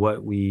matter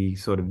what we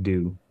sort of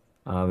do,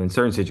 in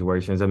certain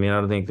situations, I mean, I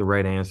don't think the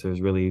right answer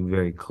is really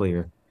very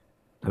clear.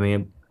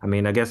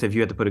 I guess if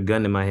you had to put a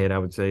gun in my head, I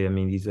would say, I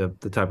mean, these are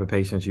the type of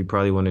patients you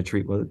probably want to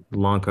treat with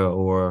Lonca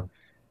or,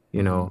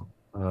 you know,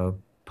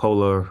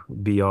 Polar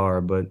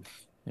BR. But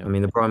I Yep.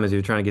 mean, the problem is if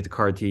you're trying to get to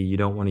CAR T, you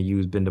don't want to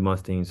use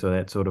bendamustine, so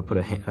that sort of put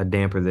a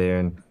damper there.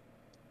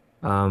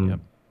 And Yep.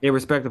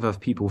 irrespective of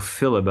people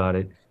feel about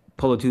it,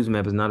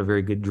 polatuzumab is not a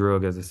very good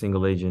drug as a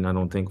single agent, I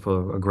don't think,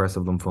 for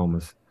aggressive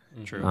lymphomas.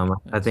 True.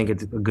 I think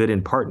it's good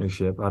in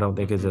partnership. I don't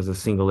think it's as a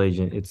single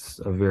agent. It's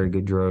a very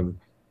good drug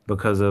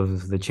because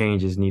of the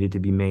changes needed to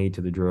be made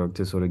to the drug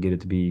to sort of get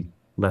it to be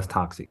less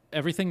toxic.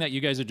 Everything that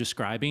you guys are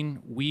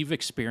describing, we've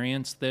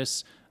experienced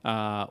this.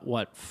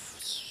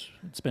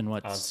 It's been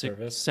what, On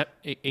service?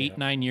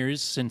 8-9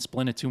 years since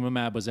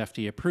blinatumomab was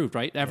FDA approved,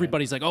 right?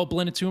 Everybody's like, oh,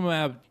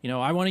 blinatumomab, you know,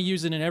 I want to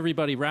use it in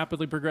everybody,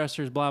 rapidly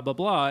progressors, blah, blah,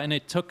 blah. And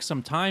it took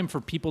some time for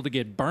people to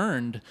get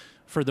burned,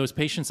 for those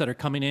patients that are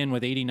coming in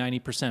with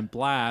 80-90%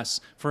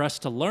 blasts, for us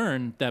to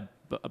learn that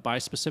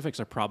bispecifics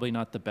are probably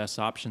not the best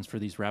options for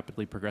these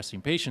rapidly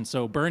progressing patients.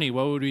 So Bernie,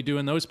 what would we do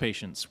in those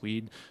patients?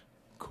 We'd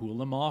cool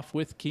them off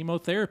with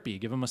chemotherapy,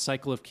 give them a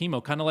cycle of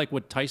chemo, kind of like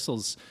what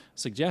Teisel's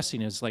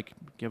suggesting is like,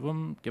 give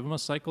them a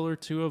cycle or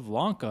two of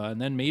Lonca. And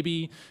then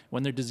maybe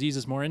when their disease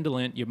is more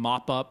indolent, you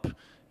mop up,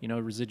 you know,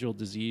 residual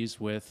disease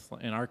with,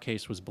 in our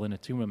case was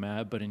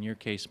blinatumomab, but in your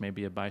case,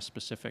 maybe a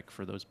bispecific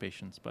for those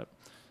patients. But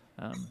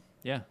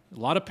yeah, a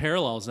lot of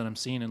parallels that I'm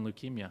seeing in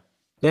leukemia.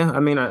 Yeah, I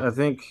mean, I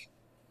think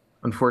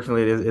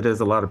unfortunately it is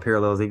a lot of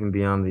parallels even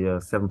beyond the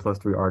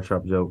 7+3 R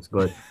chop jokes.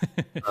 But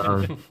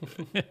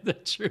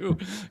That's true.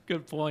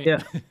 Good point.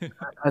 yeah,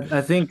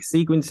 I think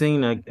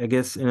sequencing, I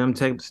guess, and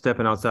I'm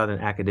stepping outside an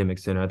academic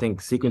center. I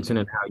think sequencing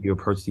and how you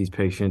approach these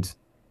patients,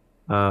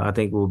 I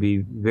think will be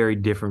very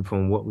different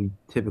from what we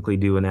typically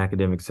do in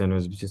academic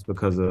centers, just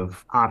because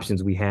of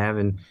options we have.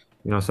 And,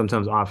 you know,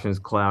 sometimes options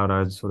cloud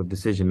our sort of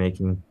decision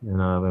making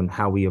and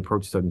how we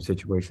approach certain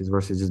situations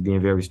versus just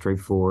being very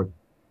straightforward.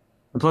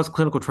 And plus,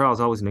 clinical trials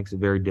always makes it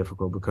very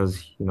difficult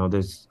because, you know,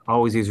 there's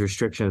always these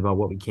restrictions about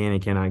what we can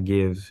and cannot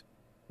give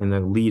in the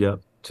lead up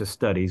to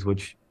studies,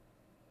 which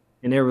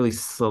and it really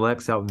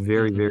selects out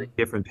very, very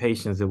different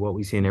patients than what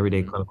we see in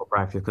everyday clinical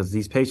practice. Because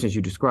these patients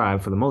you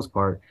describe, for the most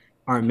part,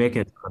 aren't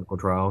making it to clinical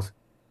trials.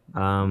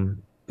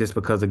 Just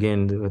because,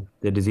 again,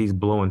 the disease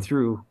blowing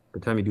through, by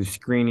the time you do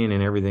screening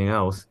and everything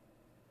else,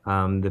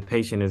 the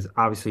patient is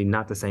obviously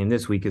not the same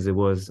this week as it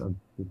was the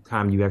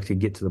time you actually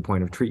get to the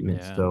point of treatment.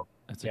 Yeah, So,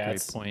 that's a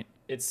great point.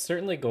 It's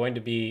certainly going to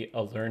be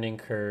a learning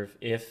curve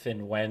if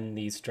and when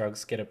these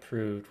drugs get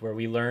approved, where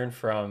we learn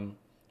from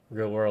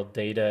real world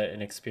data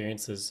and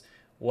experiences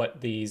what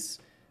these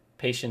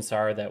patients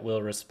are that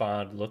will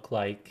respond look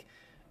like.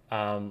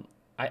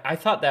 I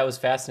thought that was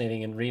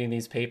fascinating in reading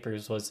these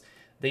papers was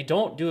they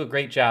don't do a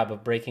great job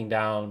of breaking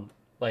down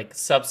like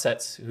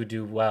subsets who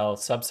do well,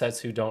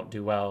 subsets who don't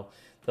do well.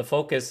 The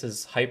focus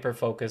is hyper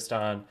focused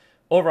on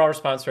overall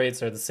response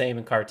rates are the same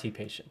in CAR T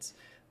patients.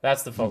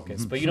 That's the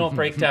focus. But you don't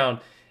break down,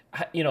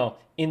 you know,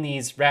 in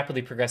these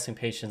rapidly progressing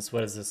patients,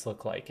 what does this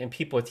look like? And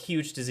people with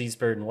huge disease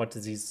burden, what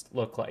does these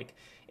look like?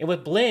 And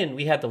with Blinn,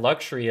 we had the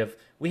luxury of,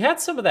 we had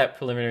some of that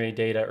preliminary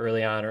data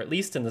early on, or at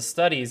least in the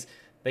studies,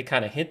 they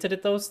kind of hinted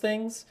at those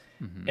things.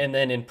 And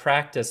then in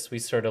practice, we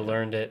sort of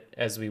learned it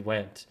as we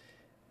went.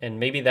 And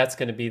maybe that's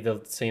going to be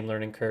the same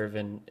learning curve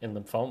in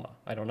lymphoma.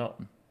 I don't know.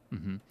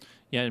 Mm-hmm.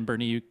 Yeah, and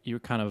Bernie, you're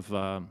kind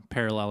of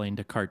paralleling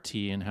to CAR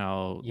T and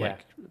how Yeah.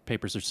 like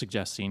papers are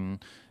suggesting,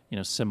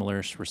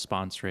 similar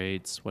response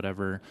rates,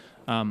 whatever.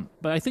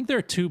 But I think there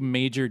are two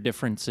major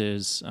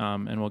differences,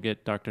 and we'll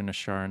get Dr.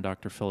 Nashar and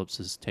Dr.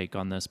 Phillips's take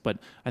on this. But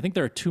I think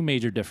there are two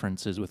major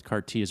differences with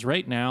CAR T. Is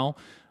right now,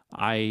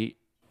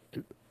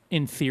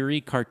 in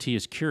theory, CAR T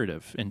is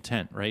curative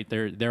intent, right?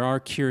 There are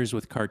cures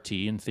with CAR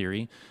T in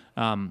theory.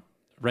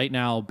 Right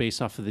now,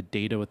 based off of the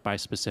data with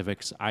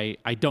bispecifics,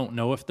 I don't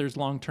know if there's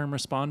long-term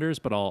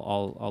responders, but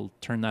I'll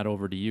turn that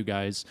over to you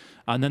guys.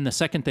 And then the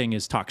second thing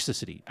is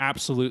toxicity.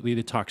 Absolutely,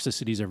 the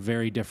toxicities are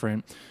very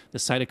different. The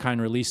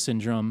cytokine release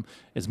syndrome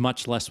is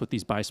much less with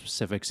these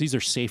bispecifics. These are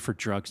safer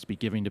drugs to be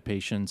giving to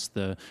patients.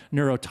 The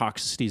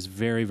neurotoxicity is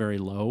very, very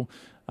low.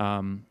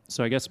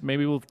 So I guess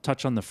maybe we'll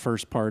touch on the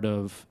first part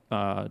of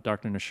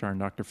Dr. Nashar and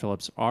Dr.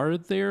 Phillips. Are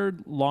there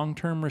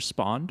long-term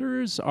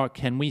responders?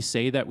 Can we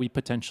say that we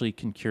potentially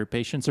can cure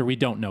patients, or we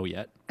don't know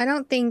yet? I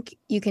don't think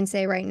you can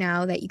say right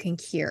now that you can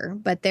cure,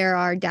 but there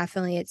are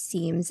definitely, it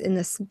seems,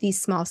 in these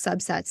small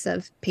subsets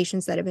of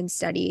patients that have been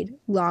studied,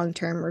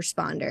 long-term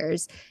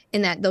responders,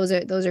 in that those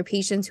are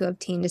patients who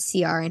obtained a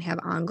CR and have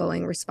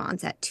ongoing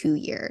response at 2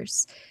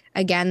 years.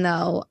 Again,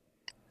 though,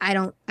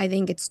 I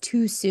think it's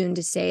too soon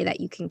to say that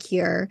you can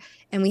cure.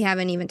 And we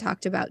haven't even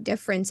talked about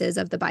differences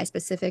of the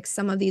bispecifics.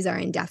 Some of these are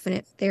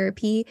indefinite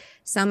therapy.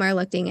 Some are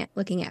looking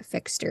at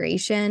fixed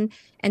duration.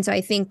 And so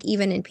I think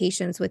even in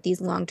patients with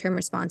these long-term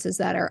responses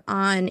that are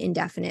on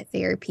indefinite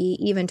therapy,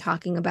 even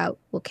talking about,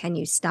 well, can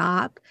you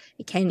stop?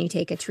 Can you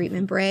take a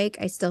treatment break?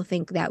 I still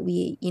think that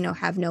we,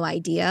 have no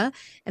idea.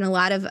 And a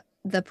lot of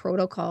the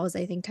protocols,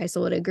 I think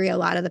Tyson would agree, a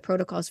lot of the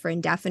protocols for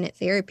indefinite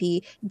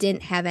therapy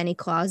didn't have any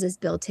clauses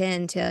built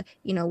in to,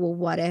 well,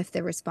 what if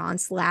the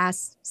response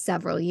lasts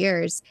several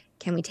years?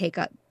 Can we take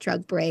a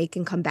drug break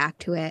and come back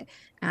to it?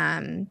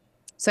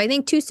 So I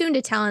think too soon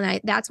to tell.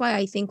 And that's why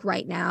I think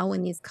right now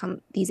when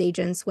these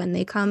agents, when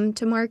they come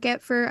to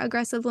market for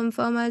aggressive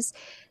lymphomas,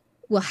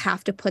 we'll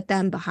have to put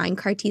them behind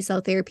CAR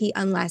T-cell therapy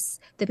unless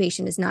the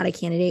patient is not a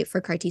candidate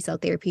for CAR T-cell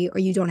therapy or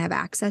you don't have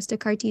access to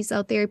CAR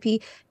T-cell therapy,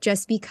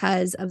 just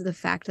because of the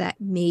fact that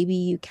maybe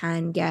you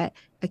can get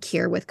a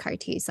cure with CAR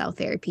T-cell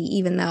therapy,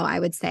 even though I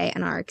would say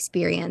in our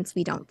experience,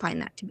 we don't find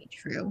that to be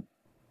true.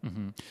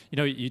 Mm-hmm.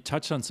 You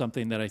touched on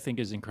something that I think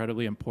is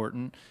incredibly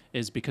important,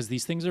 is because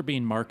these things are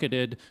being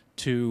marketed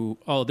to,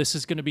 this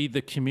is going to be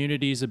the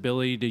community's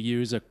ability to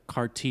use a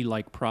CAR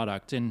T-like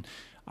product. And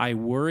I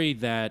worry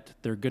that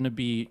they're going to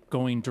be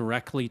going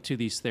directly to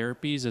these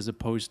therapies as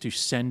opposed to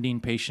sending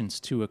patients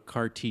to a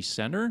CAR T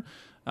center.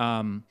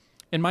 And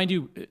mind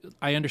you,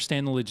 I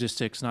understand the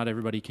logistics. Not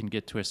everybody can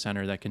get to a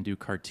center that can do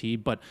CAR T,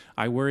 but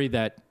I worry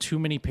that too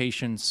many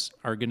patients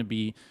are going to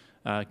be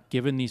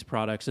given these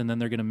products, and then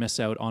they're going to miss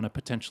out on a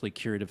potentially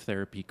curative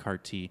therapy CAR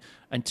T.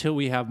 Until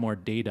we have more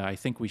data, I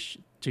think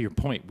to your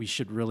point, we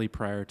should really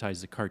prioritize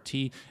the CAR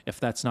T. If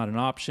that's not an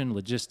option,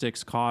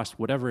 logistics, cost,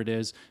 whatever it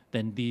is,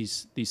 then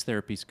these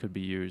therapies could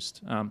be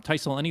used.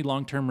 Tyson, any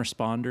long-term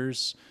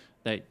responders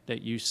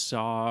that you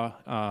saw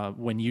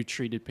when you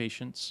treated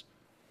patients?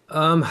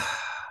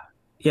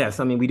 Yes,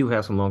 I mean, we do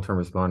have some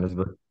long-term responders,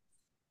 but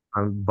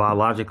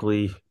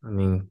biologically, I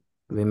mean,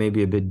 they may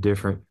be a bit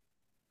different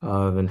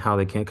than how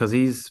they can, because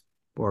these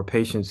are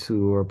patients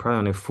who are probably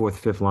on their fourth,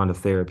 fifth line of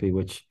therapy,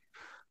 which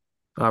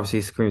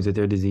obviously screams that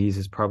their disease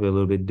is probably a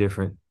little bit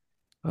different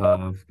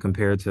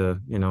compared to,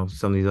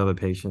 some of these other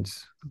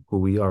patients who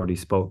we already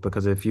spoke.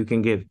 Because if you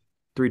can get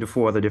 3 to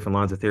 4 other different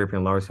lines of therapy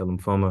in large cell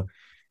lymphoma,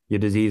 your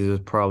disease is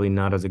probably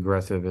not as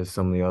aggressive as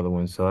some of the other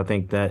ones. So I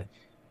think that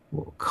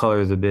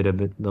colors a bit of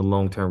the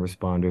long-term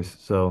responders.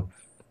 So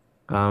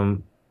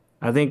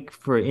I think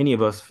for any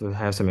of us to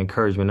have some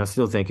encouragement, I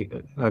still think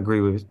I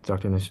agree with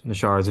Dr.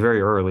 Nashar. It's very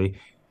early.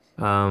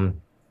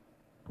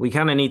 We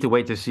kind of need to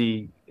wait to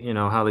see,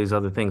 how these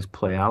other things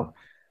play out.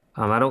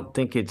 I don't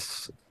think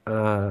it's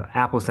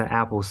apples to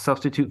apples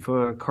substitute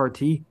for CAR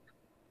T,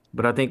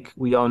 but I think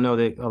we all know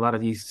that a lot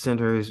of these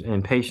centers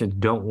and patients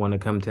don't want to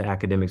come to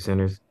academic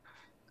centers,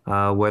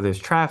 whether it's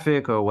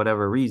traffic or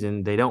whatever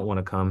reason, they don't want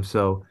to come.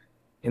 So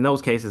in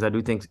those cases, I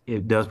do think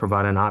it does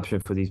provide an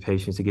option for these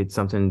patients to get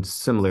something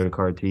similar to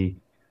CAR T,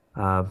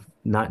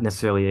 not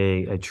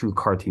necessarily a true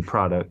CAR T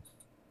product.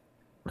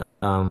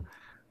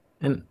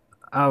 And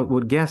I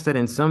would guess that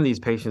in some of these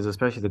patients,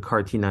 especially the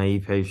CAR T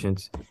naive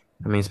patients,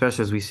 I mean,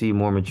 especially as we see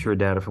more mature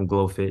data from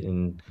GlowFit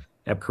and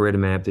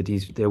epcoritamab,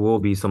 that there will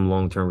be some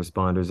long-term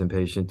responders in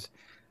patients.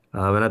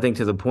 And I think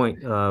to the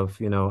point of,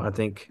 I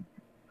think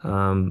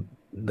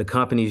the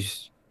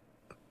companies,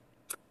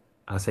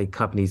 I say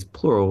companies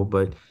plural,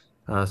 but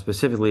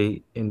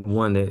specifically in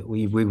one that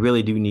we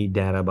really do need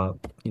data about,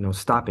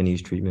 stopping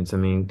these treatments. I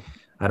mean,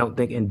 I don't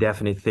think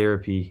indefinite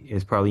therapy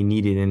is probably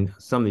needed in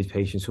some of these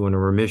patients who are in a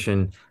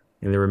remission,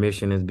 and the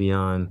remission is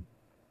beyond,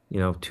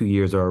 2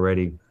 years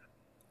already.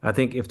 I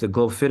think if the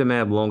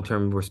glofitamab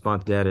long-term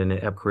response data and the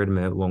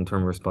epcoritamab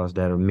long-term response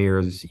data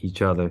mirrors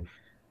each other,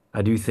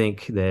 I do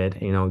think that,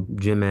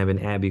 Genmab and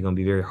AbbVie are going to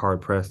be very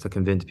hard pressed to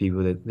convince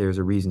people that there's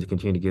a reason to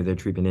continue to give their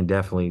treatment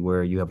indefinitely,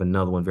 where you have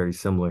another one very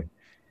similar,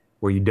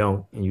 where you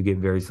don't, and you get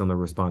very similar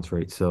response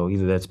rates. So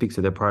either that speaks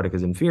to their product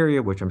is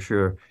inferior, which I'm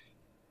sure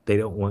they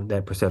don't want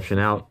that perception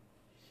out,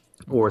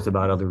 or it's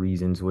about other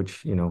reasons,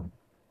 which,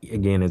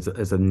 again, is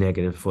a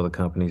negative for the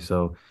company.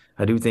 So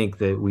I do think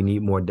that we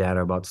need more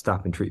data about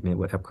stopping treatment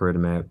with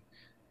epcoritamab.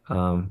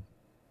 Um,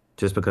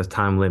 just because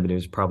time limit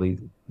is probably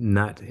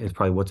not is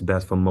probably what's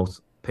best for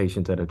most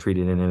patients that are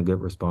treated and in a good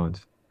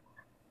response.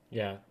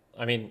 Yeah.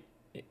 I mean,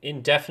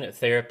 indefinite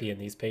therapy in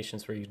these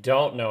patients where you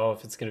don't know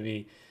if it's going to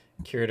be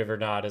curative or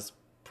not is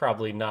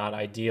probably not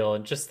ideal.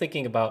 And just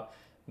thinking about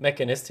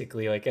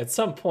mechanistically, like at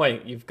some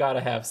point, you've got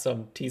to have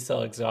some T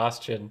cell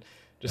exhaustion.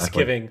 Just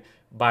Exactly. giving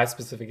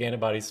bispecific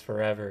antibodies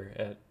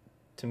forever,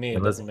 to me, it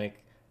And doesn't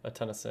make a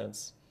ton of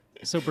sense.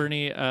 So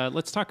Bernie,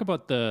 let's talk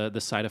about the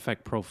side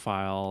effect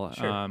profile.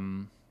 Sure.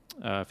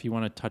 If you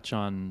want to touch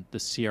on the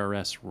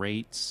CRS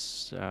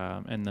rates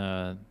and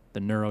the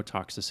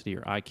neurotoxicity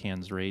or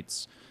ICANS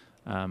rates,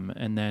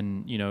 and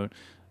then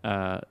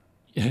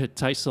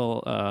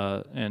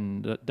Teisel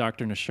and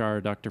Dr.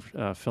 Nashar,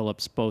 Dr.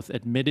 Phillips both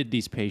admitted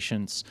these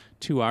patients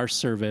to our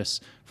service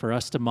for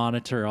us to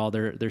monitor all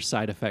their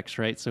side effects,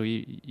 right? So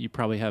you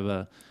probably have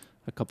a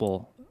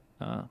couple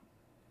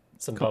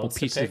Some couple bones to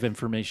pieces of pick.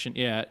 information.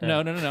 Yeah,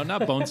 no,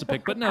 not bones to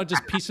pick, but no,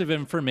 just piece of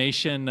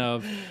information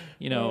of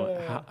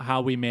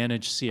how we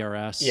manage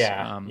CRS.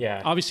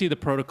 Yeah. Obviously, the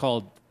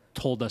protocol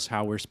told us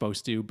how we're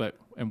supposed to,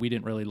 and we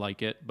didn't really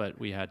like it, but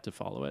we had to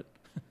follow it.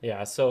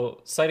 Yeah,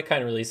 so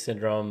cytokine release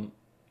syndrome,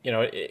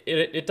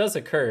 it does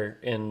occur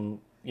in,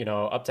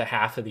 up to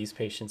half of these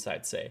patients,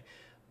 I'd say.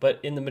 But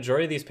in the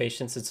majority of these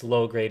patients, it's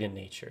low grade in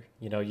nature.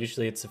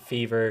 Usually it's a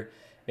fever,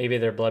 maybe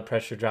their blood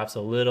pressure drops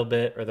a little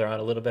bit or they're on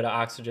a little bit of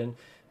oxygen.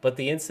 But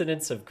the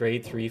incidence of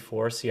grade 3,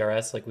 4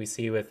 CRS, like we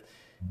see with,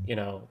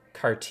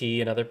 CAR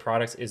T and other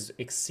products, is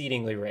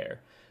exceedingly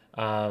rare.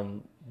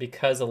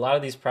 Because a lot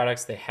of these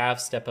products, they have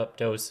step up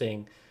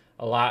dosing.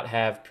 A lot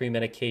have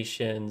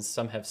pre-medications,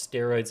 some have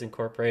steroids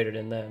incorporated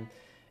in them.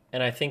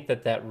 And I think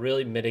that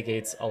really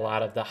mitigates a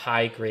lot of the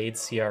high grade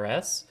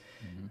CRS.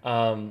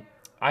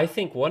 I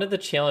think one of the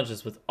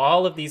challenges with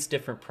all of these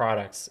different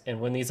products, and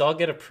when these all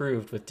get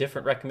approved with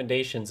different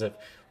recommendations of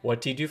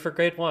what do you do for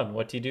grade 1,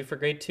 what do you do for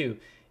grade 2,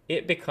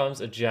 it becomes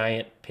a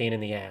giant pain in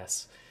the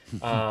ass.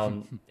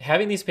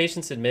 Having these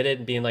patients admitted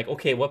and being like,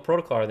 okay, what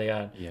protocol are they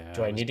on? Yeah,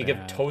 Do I it was need to give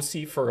bad.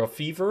 Tosi for a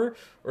fever,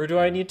 or do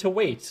I need to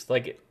wait?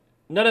 Like,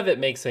 none of it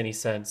makes any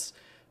sense.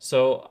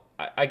 So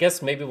I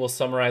guess maybe we'll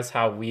summarize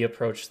how we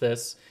approach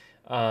this,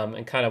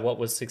 and kind of what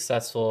was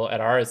successful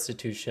at our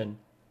institution.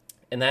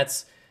 And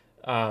that's,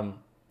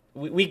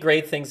 we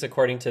grade things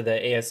according to the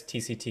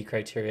ASTCT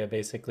criteria,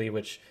 basically,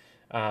 which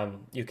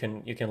you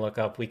can look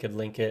up. We could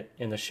link it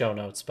in the show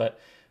notes. But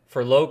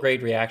for low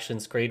grade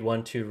reactions, grade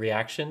 1, 2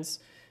 reactions,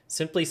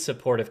 simply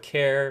supportive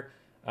care,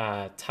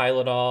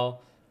 Tylenol,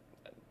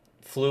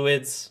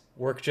 fluids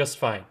work just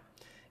fine.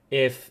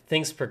 If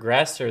things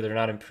progress or they're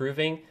not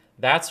improving,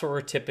 that's where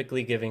we're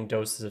typically giving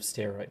doses of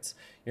steroids.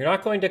 You're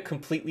not going to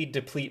completely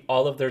deplete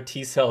all of their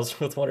T cells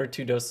with 1 or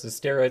 2 doses of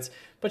steroids,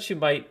 but you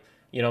might,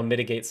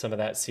 mitigate some of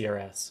that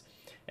CRS.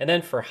 And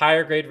then for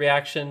higher grade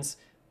reactions,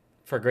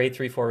 for grade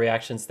 3, 4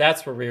 reactions,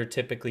 that's where we're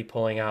typically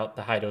pulling out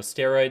the high dose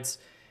steroids.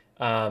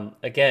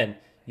 Again,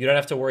 you don't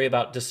have to worry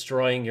about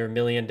destroying your $1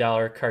 million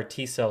CAR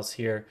T cells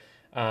here,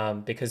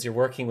 because you're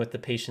working with the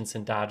patient's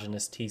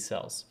endogenous T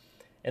cells.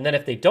 And then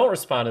if they don't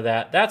respond to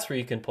that, that's where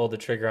you can pull the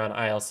trigger on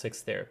IL-6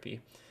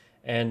 therapy.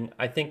 And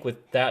I think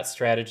with that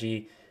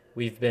strategy,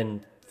 we've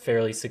been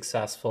fairly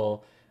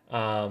successful.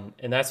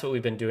 And that's what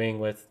we've been doing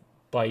with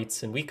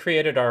BITES. And we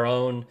created our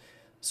own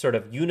sort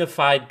of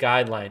unified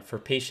guideline for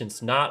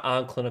patients not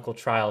on clinical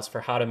trials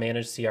for how to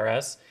manage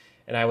CRS.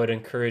 And I would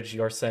encourage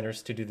your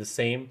centers to do the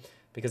same,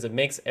 because it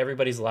makes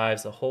everybody's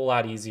lives a whole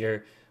lot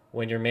easier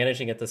when you're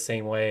managing it the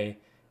same way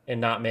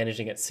and not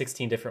managing it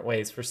 16 different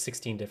ways for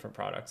 16 different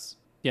products.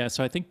 Yeah,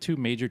 so I think two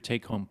major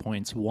take-home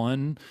points.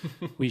 One,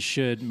 we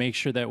should make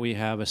sure that we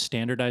have a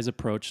standardized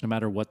approach no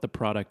matter what the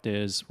product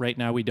is. Right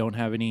now, we don't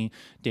have any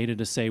data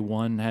to say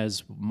one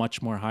has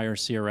much more higher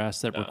CRS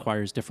that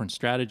requires different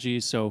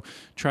strategies. So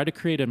try to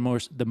create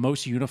the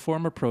most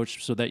uniform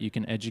approach so that you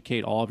can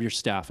educate all of your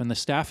staff. And the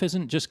staff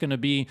isn't just going to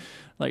be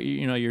like,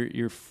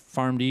 your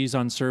PharmDs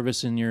on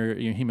service and your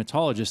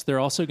hematologist. They're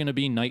also going to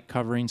be night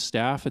covering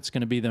staff. It's going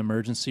to be the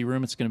emergency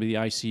room. It's going to be the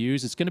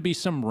ICUs. It's going to be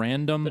some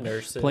random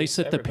nurses, place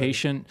that everybody. the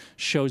patient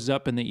shows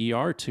up in the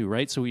ER too,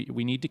 right? So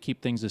we need to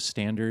keep things as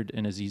standard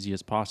and as easy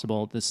as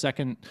possible. The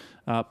second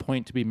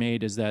point to be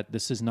made is that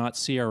this is not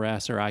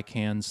CRS or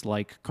ICANS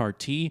like CAR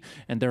T,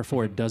 and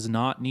therefore it does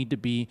not need to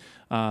be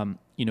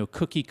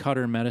cookie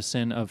cutter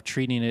medicine of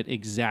treating it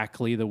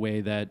exactly the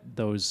way that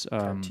those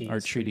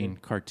are treating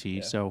CAR T.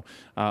 Yeah. So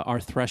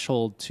our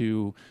threshold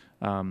to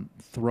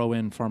throw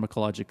in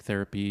pharmacologic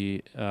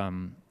therapy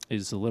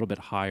is a little bit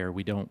higher.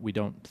 We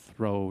don't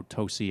throw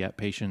toci at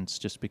patients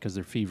just because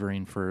they're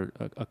fevering for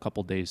a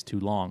couple days too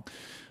long.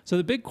 So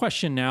the big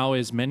question now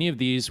is, many of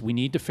these we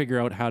need to figure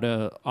out how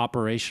to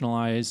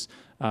operationalize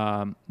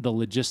the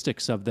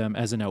logistics of them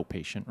as an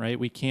outpatient, right?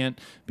 We can't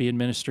be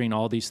administering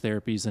all these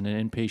therapies in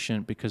an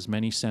inpatient because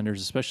many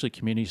centers, especially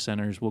community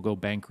centers, will go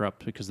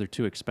bankrupt because they're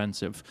too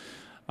expensive.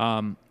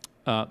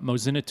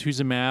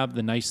 Mosunetuzumab,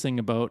 the nice thing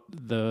about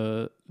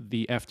the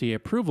FDA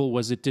approval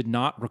was it did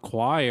not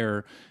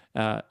require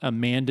a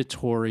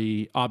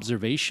mandatory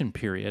observation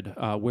period,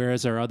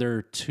 whereas our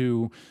other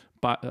three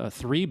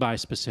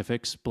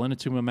bispecifics,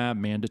 blinatumomab,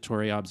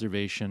 mandatory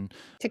observation.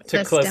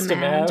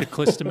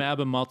 Teclistamab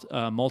and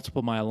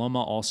multiple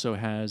myeloma also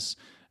has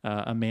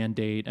a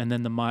mandate. And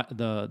then the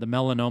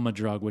melanoma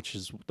drug, which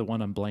is the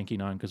one I'm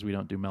blanking on because we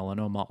don't do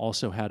melanoma,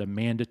 also had a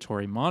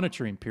mandatory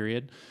monitoring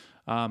period.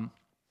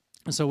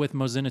 So with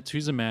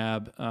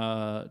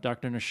mosunetuzumab,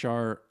 Dr.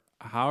 Nashar,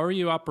 how are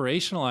you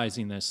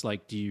operationalizing this?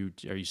 Like,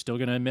 are you still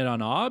going to admit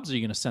on OBS? Are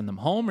you going to send them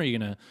home? What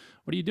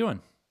are you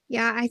doing?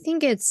 Yeah, I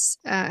think it's,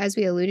 as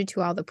we alluded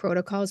to, all the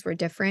protocols were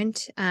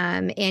different.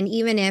 And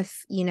even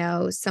if,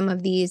 some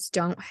of these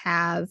don't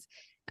have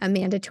a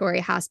mandatory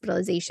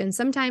hospitalization,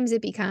 sometimes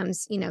it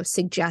becomes,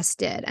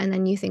 suggested. And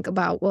then you think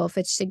about, well, if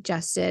it's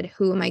suggested,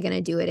 who am I going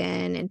to do it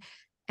in?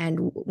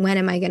 And when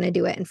am I going to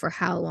do it? And for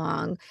how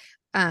long?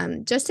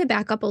 Just to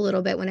back up a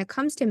little bit, when it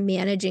comes to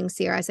managing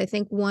CRS, I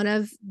think one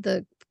of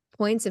the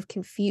points of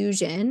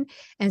confusion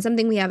and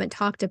something we haven't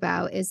talked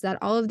about is that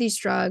all of these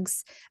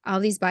drugs, all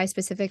these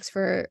bispecifics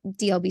for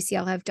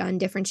DLBCL have done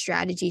different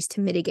strategies to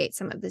mitigate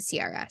some of the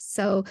CRS.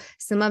 So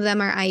some of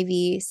them are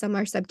IV, some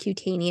are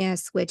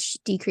subcutaneous, which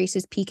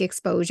decreases peak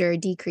exposure,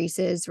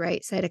 decreases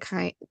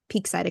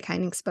peak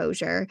cytokine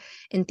exposure,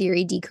 in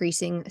theory,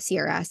 decreasing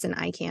CRS and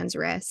ICANS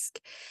risk.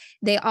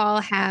 They all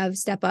have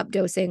step-up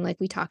dosing like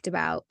we talked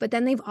about, but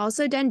then they've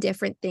also done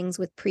different things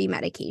with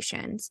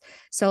pre-medications.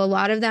 So a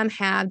lot of them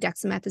have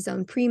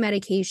dexamethasone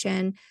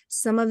pre-medication.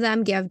 Some of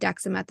them give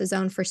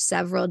dexamethasone for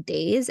several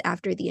days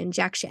after the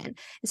injection.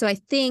 So I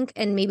think,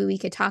 and maybe we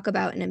could talk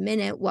about in a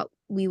minute, what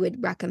we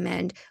would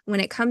recommend when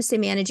it comes to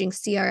managing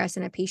CRS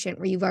in a patient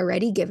where you've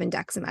already given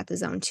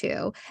dexamethasone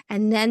to,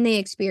 and then they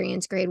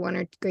experience grade 1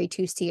 or grade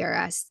 2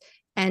 CRS,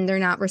 and they're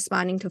not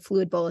responding to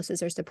fluid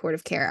boluses or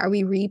supportive care. Are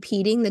we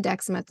repeating the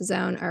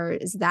dexamethasone, or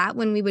is that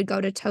when we would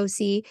go to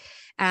toci?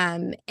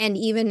 And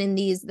even in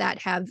these that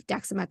have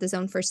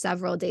dexamethasone for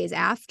several days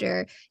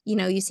after,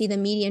 you see the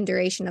median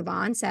duration of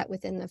onset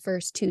within the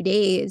first 2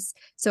 days.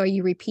 So are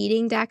you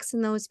repeating dex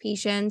in those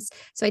patients?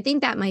 So I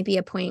think that might be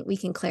a point we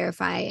can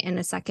clarify in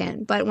a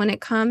second. But when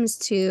it comes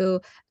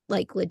to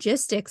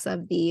logistics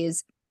of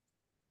these,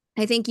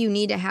 I think you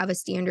need to have a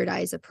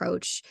standardized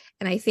approach.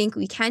 And I think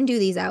we can do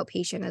these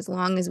outpatient as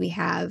long as we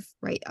have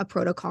a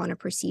protocol and a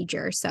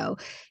procedure. So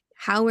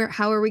how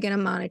are we going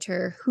to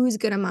monitor? Who's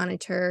going to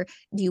monitor?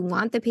 Do you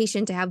want the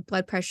patient to have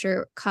blood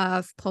pressure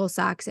cuff, pulse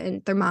ox,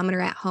 and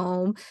thermometer at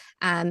home?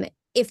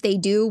 If they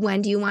do,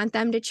 when do you want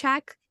them to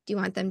check? Do you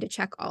want them to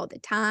check all the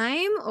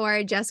time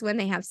or just when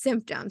they have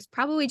symptoms?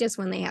 Probably just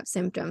when they have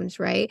symptoms,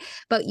 right?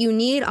 But you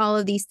need all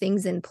of these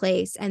things in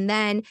place. And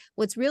then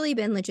what's really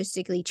been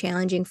logistically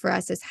challenging for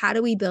us is how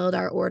do we build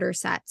our order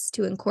sets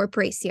to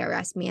incorporate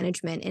CRS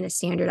management in a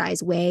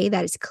standardized way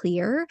that is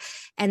clear?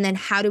 And then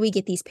how do we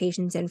get these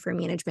patients in for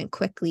management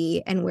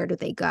quickly, and where do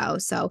they go?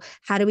 So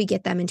how do we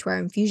get them into our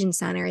infusion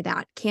center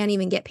that can't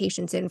even get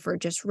patients in for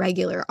just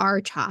regular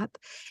R-CHOP?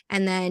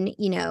 And then,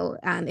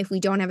 if we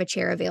don't have a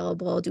chair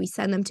available, do we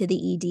send them to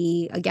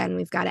the ED? Again,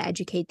 we've got to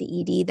educate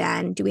the ED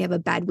then. Do we have a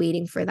bed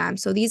waiting for them?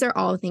 So these are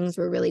all things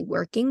we're really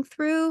working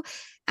through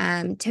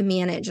to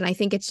manage. And I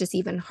think it's just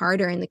even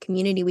harder in the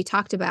community. We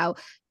talked about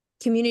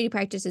community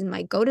practices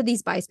might go to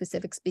these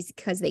bispecifics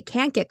because they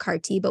can't get CAR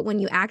T, but when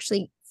you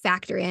actually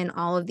factor in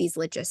all of these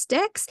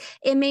logistics,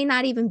 it may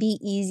not even be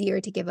easier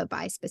to give a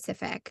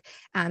bispecific.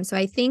 So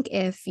I think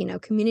if,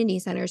 community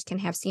centers can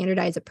have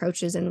standardized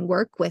approaches and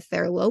work with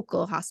their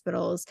local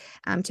hospitals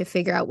to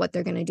figure out what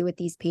they're going to do with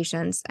these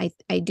patients,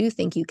 I do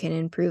think you can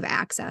improve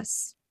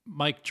access.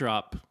 Mic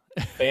drop.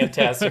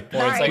 Fantastic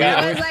points. Sorry,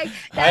 that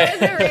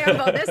was a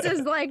ramble. This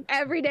is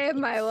every day of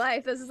my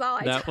life. This is all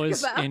I talk about. That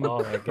was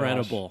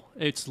incredible.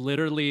 It's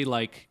literally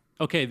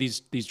okay,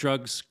 these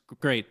drugs,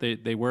 great,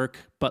 they work,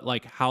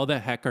 but how the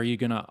heck are you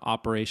going to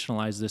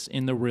operationalize this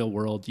in the real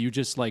world? You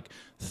just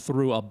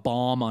threw a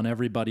bomb on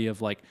everybody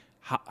of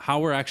how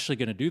we're actually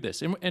going to do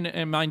this.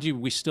 And mind you,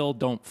 we still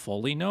don't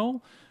fully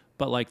know,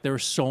 but there are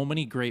so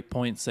many great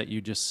points that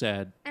you just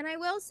said. And I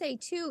will say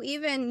too,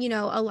 even,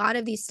 a lot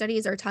of these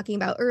studies are talking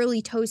about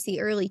early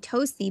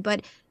toci,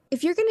 but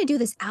if you're going to do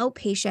this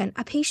outpatient,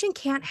 a patient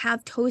can't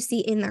have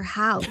toci in their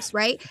house,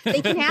 right? They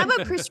can have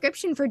a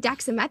prescription for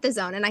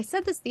dexamethasone. And I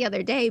said this the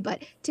other day,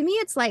 but to me,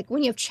 it's like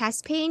when you have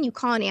chest pain, you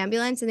call an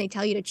ambulance and they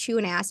tell you to chew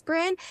an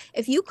aspirin.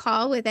 If you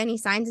call with any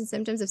signs and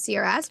symptoms of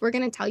CRS, we're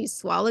going to tell you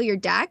swallow your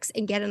dex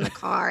and get in the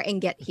car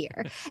and get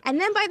here. And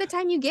then by the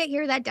time you get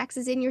here, that dex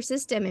is in your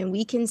system and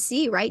we can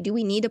see, right? Do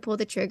we need to pull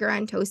the trigger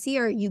on toci,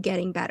 or are you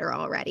getting better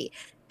already?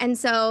 And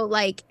so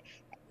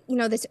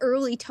this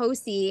early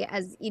TOSI,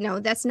 as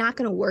that's not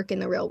going to work in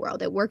the real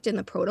world. It worked in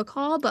the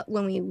protocol, but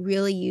when we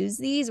really use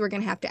these, we're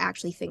going to have to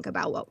actually think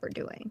about what we're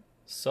doing.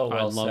 So I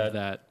well love said.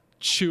 that.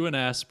 Chew an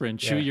aspirin,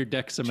 chew your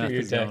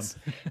dexamethasone.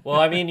 Well,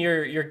 I mean,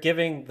 you're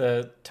giving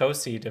the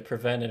TOSI to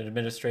prevent an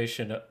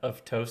administration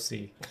of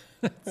TOSI.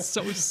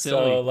 So silly.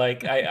 So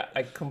like,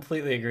 I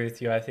completely agree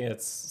with you. I think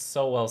it's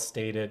so well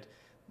stated.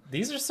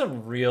 These are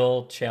some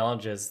real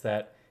challenges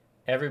that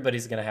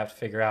everybody's going to have to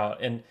figure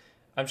out. And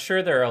I'm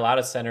sure there are a lot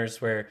of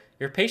centers where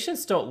your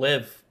patients don't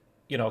live,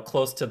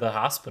 close to the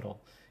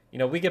hospital.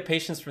 We get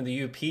patients from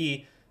the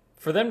UP.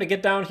 For them to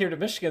get down here to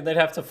Michigan, they'd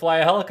have to fly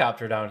a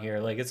helicopter down here.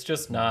 Like, it's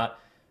just not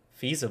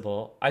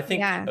feasible. I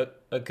think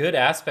a good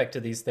aspect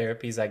of these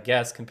therapies, I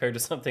guess, compared to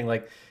something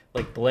like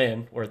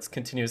Blinn, where it's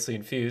continuously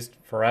infused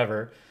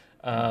forever,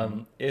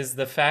 is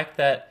the fact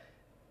that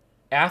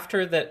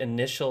after that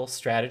initial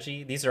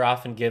strategy, these are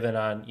often given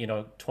on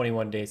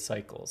 21-day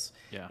cycles.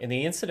 Yeah. And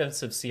the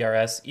incidence of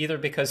CRS, either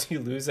because you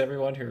lose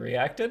everyone who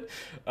reacted,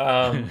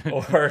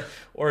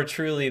 or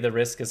truly the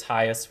risk is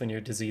highest when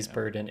your disease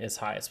burden is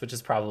highest, which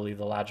is probably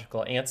the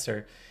logical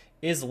answer,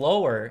 is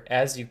lower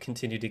as you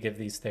continue to give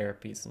these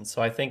therapies. And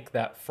so I think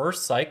that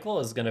first cycle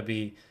is going to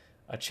be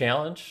a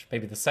challenge.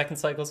 Maybe the second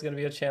cycle is going to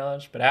be a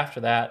challenge, but after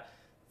that,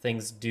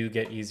 things do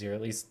get easier.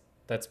 At least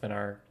that's been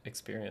our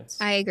experience.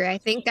 I agree. I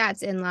think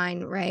that's in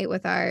line, right,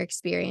 with our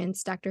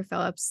experience, Dr.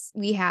 Phillips.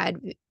 We had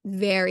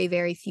very,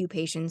 very few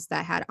patients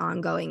that had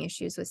ongoing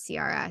issues with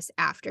CRS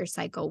after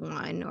cycle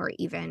 1 or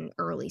even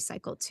early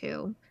cycle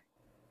 2.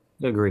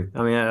 I agree.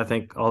 I mean, I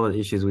think all the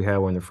issues we had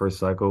were in the first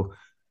cycle.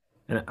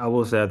 And I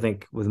will say, I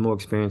think with more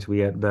experience, we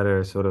had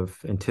better sort of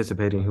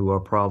anticipating who our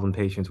problem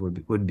patients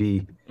would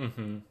be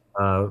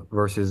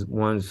versus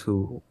ones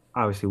who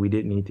obviously we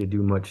didn't need to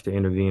do much to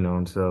intervene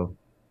on. So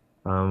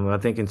I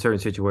think in certain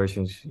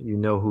situations,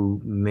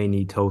 who may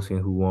need TOSI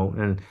and who won't.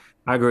 And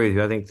I agree with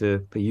you. I think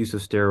the use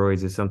of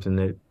steroids is something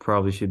that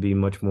probably should be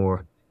much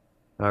more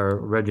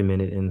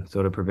regimented in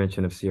sort of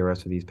prevention of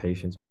CRS for these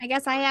patients. I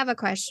guess I have a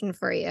question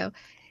for you.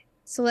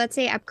 So let's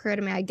say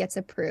epcoritamab gets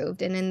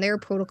approved, and in their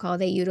protocol,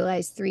 they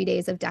utilize 3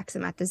 days of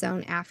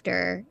dexamethasone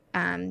after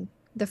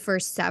the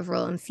first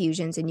several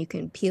infusions, and you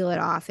can peel it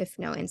off if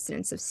no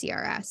incidence of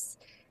CRS.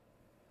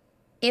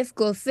 If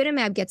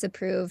glofitamab gets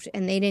approved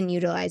and they didn't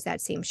utilize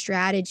that same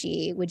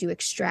strategy, would you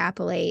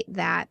extrapolate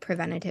that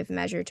preventative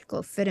measure to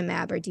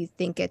glofitamab, or do you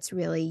think it's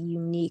really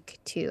unique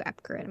to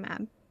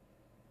epcoritamab?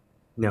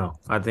 No,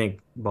 I think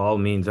by all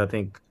means, I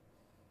think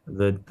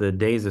the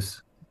days of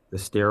the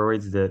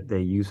steroids that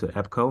they use for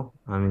EPCO,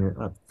 I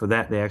mean, for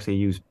that, they actually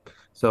use,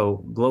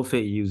 so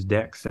Glofit used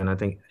Dex, and I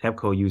think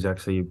EPCO used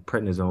actually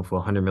prednisone for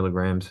 100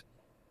 milligrams.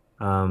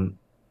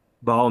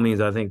 By all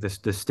means, I think the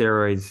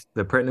steroids,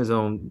 the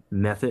prednisone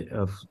method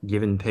of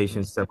giving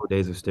patients several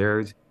days of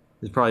steroids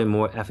is probably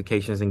more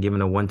efficacious than giving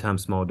a one-time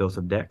small dose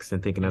of Dex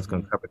and thinking that's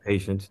going to cover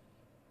patients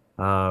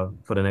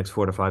for the next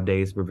 4 to 5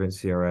 days to prevent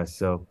CRS.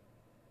 So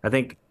I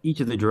think each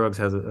of the drugs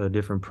has a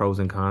different pros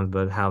and cons,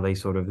 but how they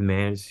sort of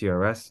manage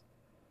CRS.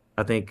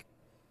 I think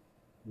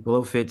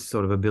Glofit's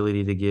sort of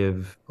ability to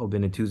give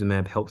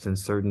obinutuzumab helps in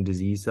certain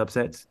disease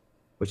subsets,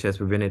 which has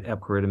prevented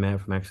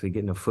epcoritamab from actually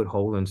getting a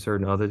foothold in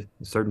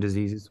certain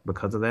diseases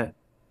because of that.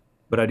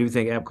 But I do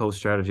think EPCO's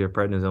strategy of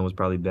prednisone was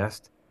probably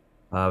best,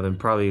 and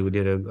probably we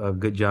did a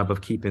good job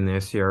of keeping their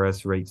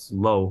CRS rates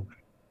low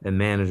and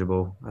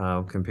manageable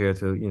compared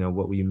to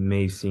what we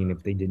may have seen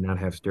if they did not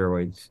have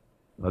steroids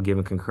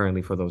given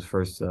concurrently for those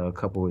first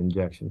couple of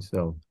injections.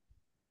 So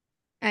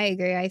I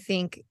agree. I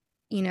think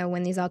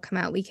when these all come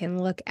out, we can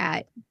look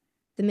at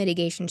the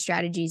mitigation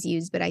strategies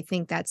used, but I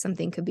think that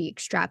something could be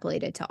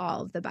extrapolated to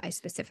all of the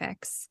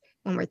bispecifics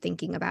when we're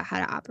thinking about how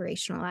to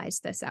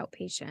operationalize this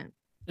outpatient.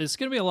 It's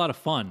going to be a lot of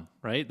fun,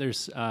 right?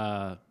 There's,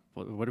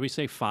 what do we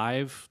say,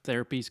 5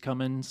 therapies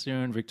coming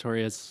soon.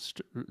 Victoria's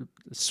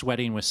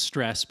sweating with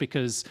stress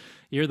because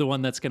you're the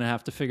one that's going to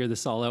have to figure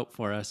this all out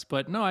for us.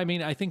 But no, I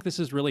mean, I think this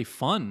is really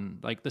fun.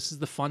 Like, this is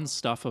the fun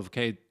stuff of,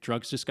 okay,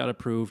 drugs just got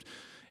approved.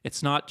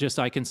 It's not just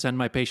I can send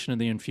my patient to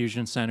the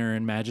infusion center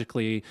and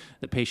magically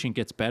the patient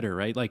gets better,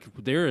 right? Like,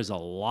 there is a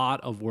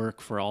lot of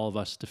work for all of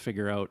us to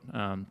figure out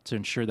to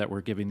ensure that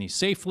we're giving these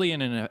safely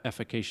and in an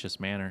efficacious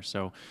manner.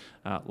 So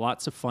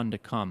lots of fun to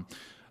come.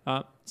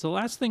 So the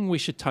last thing we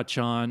should touch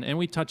on, and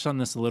we touched on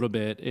this a little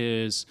bit,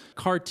 is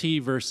CAR T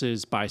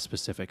versus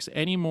bispecifics.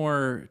 Any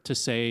more to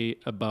say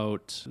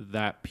about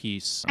that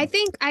piece?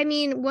 I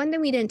mean, one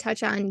thing we didn't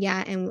touch on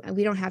yet, and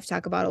we don't have to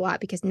talk about a lot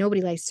because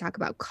nobody likes to talk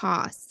about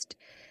cost.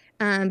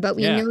 But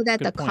we know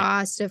that the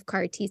cost of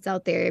CAR T-cell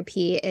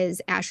therapy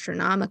is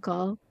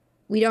astronomical.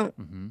 We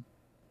don't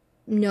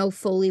know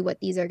fully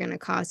what these are going to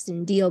cost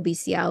in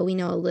DLBCL. We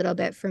know a little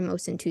bit for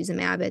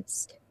mosunetuzumab.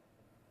 It's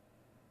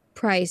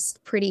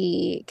priced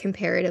pretty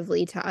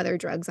comparatively to other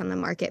drugs on the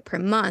market per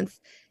month.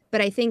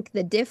 But I think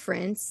the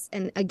difference,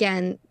 and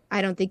again,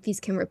 I don't think these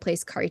can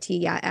replace CAR T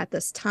yet at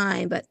this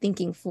time, but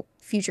thinking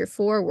future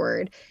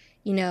forward,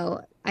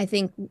 I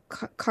think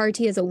CAR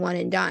T is a one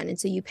and done. And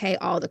so you pay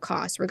all the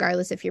costs,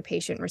 regardless if your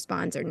patient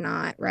responds or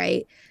not,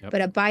 right? Yep.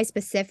 But a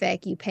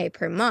bispecific, you pay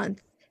per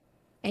month.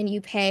 and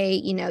you pay,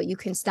 you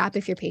can stop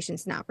if your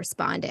patient's not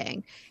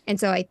responding. And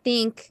so I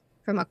think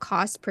from a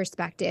cost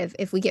perspective,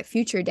 if we get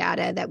future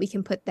data that we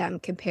can put them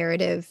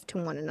comparative to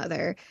one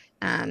another,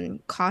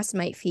 cost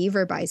might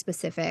favor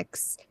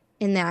bispecifics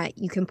in that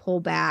you can pull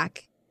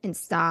back and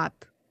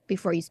stop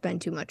before you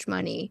spend too much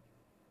money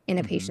in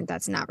a patient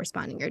that's not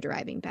responding or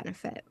deriving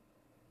benefit.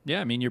 Yeah,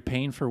 I mean, you're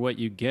paying for what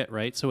you get,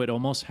 right? So it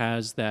almost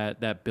has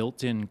that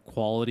built-in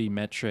quality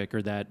metric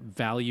or that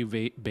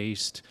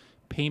value-based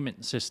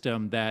payment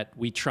system that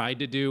we tried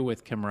to do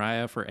with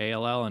Kymriah for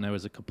ALL, and it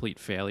was a complete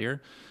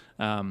failure.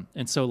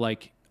 And so,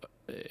 like,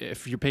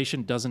 if your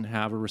patient doesn't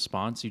have a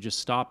response, you just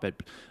stop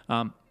it.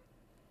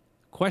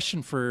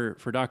 Question for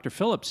Dr.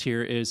 Phillips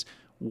here is,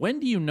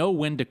 when do you know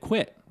when to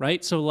quit,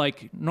 right? So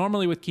like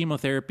normally with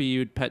chemotherapy,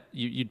 you'd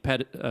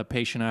pet a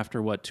patient after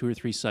what, 2 or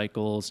 3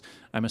 cycles.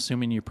 I'm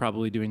assuming you're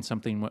probably doing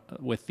something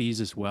with these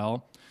as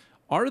well.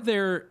 Are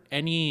there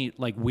any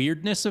like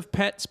weirdness of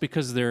pets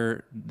because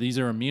these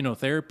are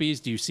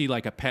immunotherapies? Do you see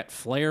like a pet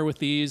flare with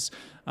these?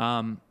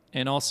 And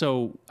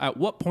also, at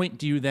what point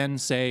do you then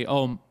say,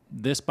 oh,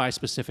 this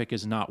bispecific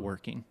is not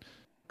working?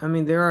 I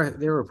mean, there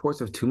are reports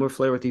of tumor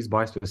flare with these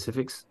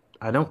bispecifics.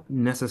 I don't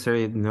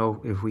necessarily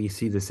know if we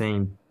see the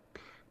same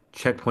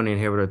checkpoint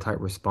inhibitor type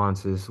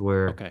responses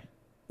where Okay.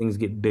 things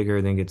get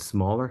bigger then get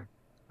smaller.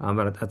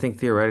 But I think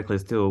theoretically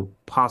it's still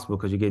possible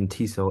because you're getting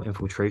T cell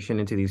infiltration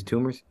into these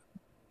tumors.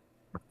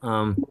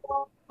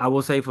 I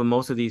will say for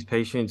most of these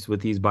patients with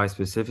these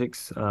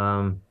bispecifics,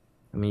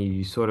 I mean,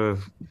 you sort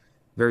of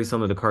very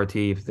similar to CAR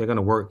T. If they're going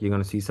to work, you're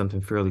going to see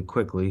something fairly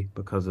quickly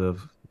because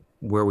of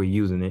where we're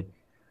using it.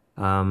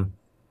 I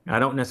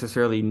don't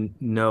necessarily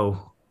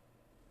know.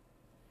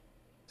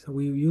 So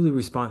we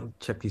usually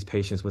check these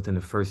patients within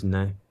the first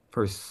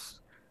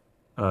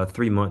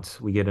 3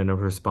 months. We get a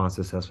response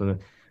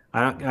assessment.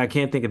 I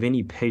can't think of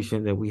any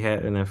patient that we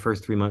had in that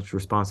first 3 months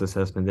response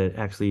assessment that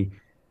actually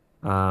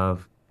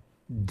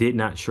did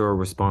not show a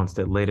response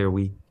that later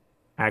we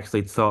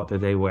actually thought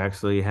that they were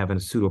actually having a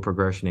pseudo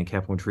progression and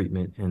kept on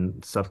treatment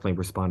and subsequently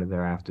responded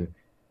thereafter.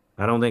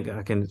 I don't think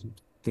I can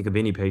think of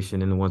any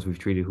patient in the ones we've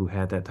treated who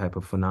had that type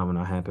of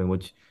phenomena happen,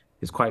 which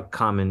is quite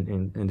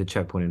common in the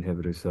checkpoint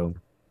inhibitors. So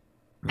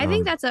I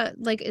think that's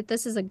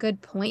this is a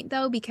good point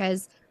though,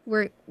 because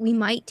we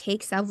might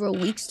take several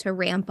weeks to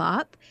ramp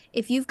up.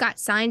 If you've got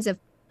signs of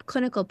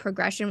clinical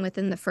progression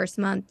within the first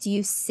month, do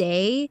you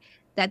say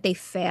that they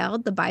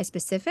failed the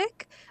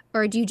bispecific,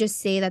 or do you just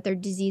say that their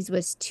disease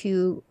was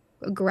too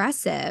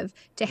aggressive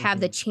to have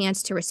the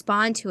chance to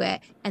respond to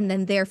it and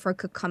then therefore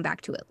could come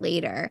back to it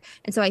later?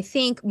 And so I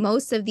think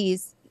most of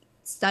these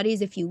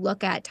studies, if you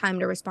look at time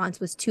to response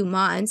was 2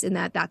 months, and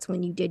that's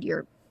when you did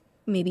your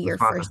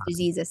first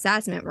disease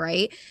assessment,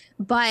 right?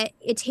 But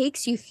it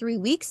takes you 3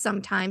 weeks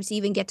sometimes to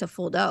even get to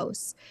full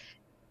dose.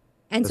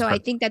 And so I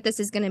think that this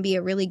is going to be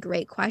a really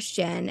great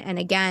question. And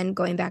again,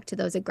 going back to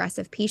those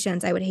aggressive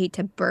patients, I would hate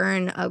to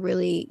burn a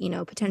really,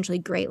 potentially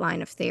great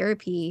line of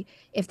therapy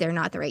if they're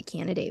not the right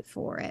candidate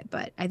for it.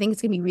 But I think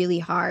it's going to be really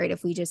hard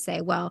if we just say,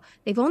 well,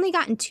 they've only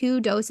gotten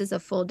 2 doses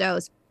of full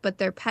dose, but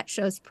their PET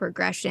shows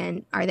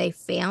progression. Are they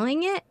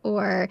failing it?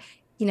 Or,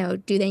 do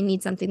they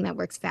need something that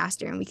works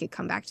faster? And we could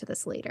come back to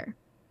this later.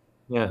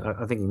 Yeah,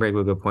 I think a very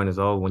good point is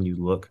all when you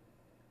look.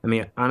 I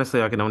mean,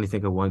 honestly, I can only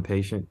think of one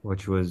patient,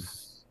 which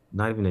was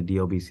not even a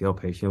DLBCL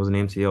patient. It was an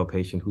MCL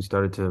patient who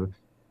started to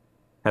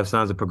have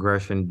signs of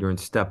progression during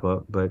step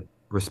up, but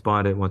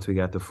responded once we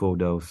got the full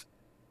dose.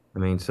 I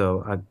mean,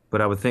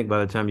 but I would think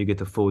by the time you get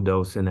the full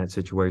dose in that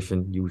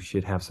situation, you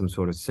should have some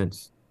sort of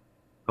sense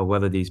of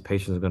whether these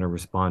patients are going to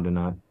respond or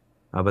not.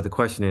 But the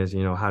question is,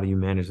 how do you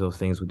manage those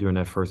things during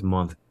that first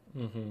month?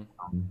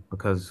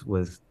 Because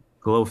with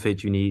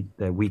GlowFit, you need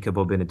that week of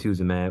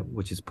obinutuzumab,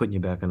 which is putting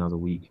you back another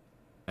week.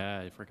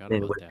 Yeah, I forgot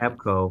And about with that.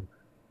 EPCO,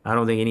 I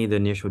don't think any of the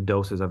initial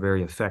doses are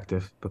very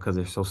effective because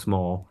they're so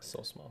small.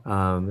 So small.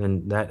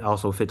 And that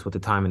also fits with the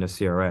timing of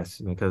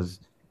CRS because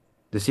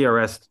the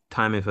CRS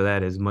timing for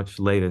that is much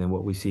later than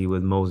what we see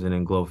with Mosin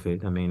and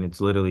GlowFit. I mean, it's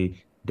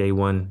literally day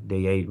 1,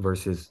 day 8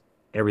 versus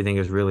everything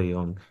is really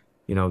on,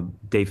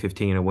 day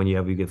 15 or when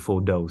you get full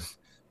dose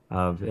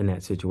in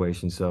that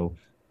situation. So,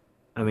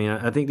 I mean,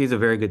 I think these are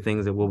very good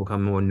things that will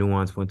become more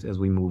nuanced as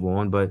we move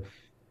on. But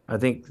I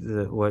think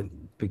what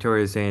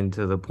Victoria is saying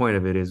to the point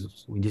of it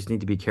is we just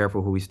need to be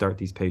careful who we start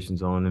these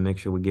patients on and make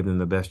sure we give them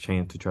the best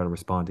chance to try to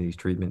respond to these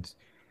treatments.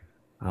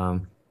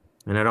 And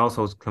that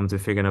also comes to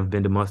figuring out if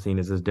bendamustine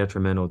is as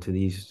detrimental to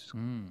these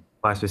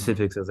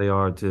bispecifics as they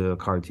are to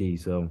CAR T.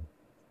 So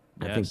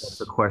I think that's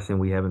a question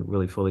we haven't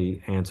really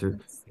fully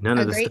answered. None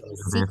of the great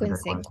studies have answered that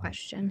sequencing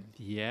question.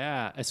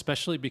 Yeah,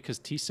 especially because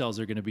T cells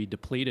are going to be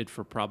depleted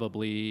for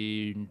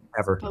probably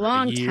ever. A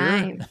long year.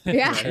 time.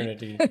 Yeah.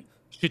 Eternity.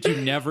 Should you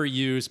never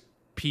use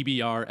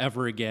PBR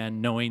ever again,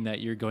 knowing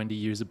that you're going to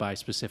use a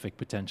bispecific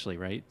potentially,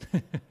 right?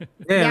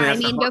 Yeah, I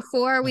mean,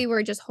 before we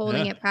were just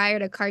holding it prior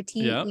to CAR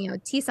T,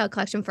 Yep. T cell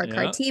collection for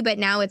CAR T, but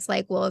now it's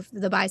like, well, if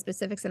the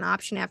bispecific's an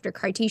option after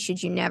CAR T,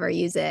 should you never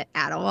use it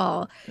at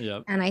all?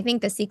 Yep. And I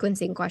think the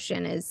sequencing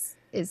question is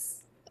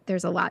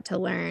there's a lot to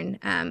learn.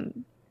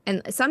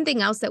 And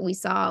something else that we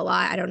saw a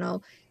lot, I don't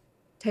know,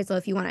 Teisel,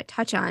 if you want to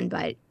touch on,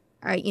 but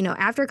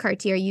after CAR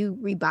T, are you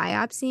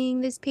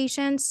rebiopsying these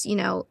patients?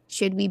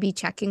 Should we be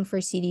checking for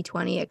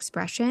CD20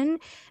 expression,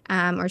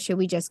 or should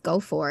we just go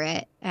for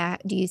it?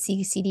 Do you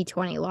see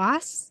CD20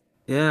 loss?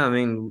 Yeah, I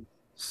mean,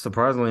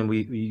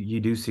 surprisingly, you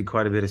do see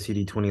quite a bit of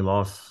CD20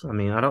 loss. I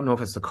mean, I don't know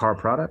if it's the CAR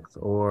product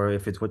or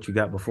if it's what you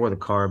got before the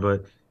CAR,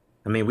 but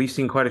I mean, we've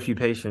seen quite a few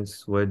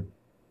patients where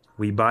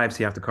we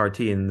biopsy after CAR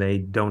T and they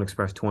don't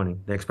express 20.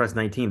 They express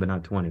 19, but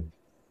not 20.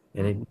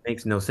 And it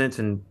makes no sense.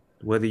 And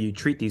whether you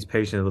treat these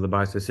patients with a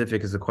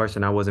bispecific is a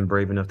question I wasn't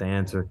brave enough to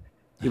answer.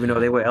 Even though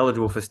they were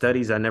eligible for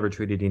studies, I never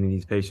treated any of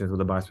these patients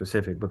with a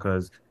bispecific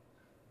because,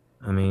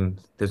 I mean,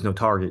 there's no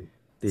target.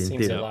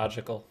 Seems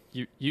illogical.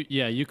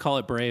 You call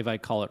it brave, I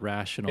call it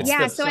rational.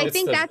 Yeah, so I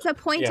think that's a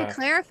point to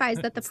clarify is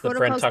that the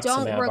protocols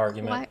don't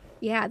require.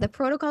 Yeah, the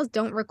protocols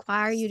don't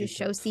require you to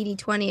show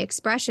CD20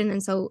 expression,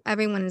 and so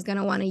everyone is going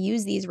to want to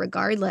use these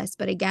regardless.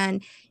 But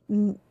again,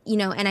 and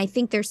I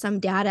think there's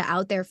some data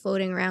out there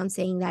floating around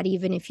saying that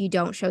even if you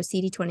don't show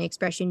CD20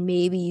 expression,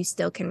 maybe you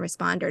still can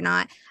respond or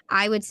not.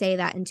 I would say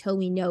that until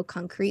we know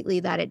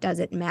concretely that it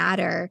doesn't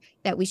matter,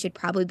 that we should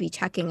probably be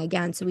checking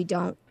again so we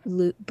don't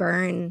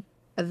burn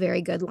a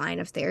very good line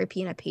of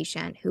therapy in a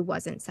patient who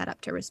wasn't set up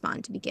to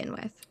respond to begin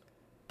with.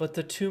 But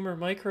the tumor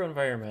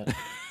microenvironment.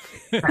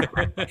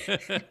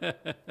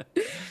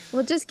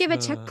 We'll just give a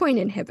checkpoint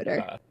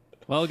inhibitor.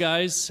 Well,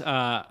 guys,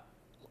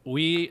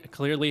 we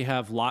clearly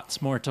have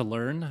lots more to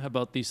learn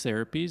about these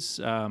therapies.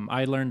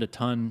 I learned a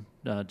ton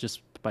just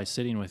by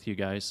sitting with you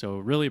guys. So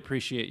really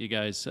appreciate you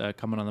guys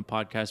coming on the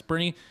podcast.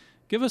 Bernie,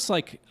 give us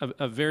like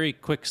a very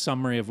quick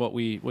summary of what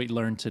we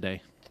learned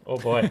today. Oh,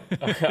 boy.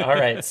 All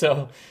right.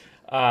 So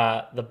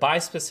the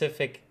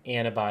bispecific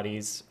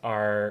antibodies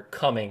are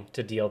coming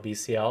to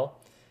DLBCL.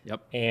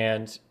 Yep.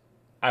 And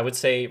I would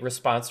say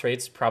response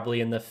rates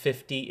probably in the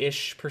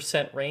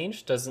 50-ish%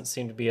 range. Doesn't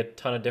seem to be a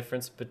ton of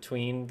difference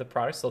between the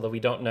products, although we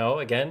don't know,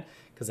 again,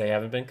 because they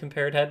haven't been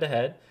compared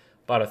head-to-head.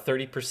 About a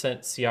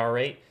 30% CR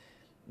rate.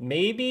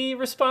 Maybe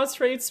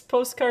response rates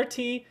post-CAR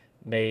T,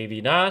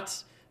 maybe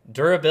not.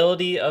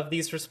 Durability of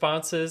these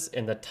responses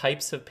and the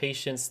types of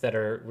patients that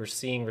we're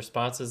seeing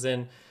responses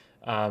in,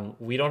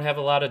 we don't have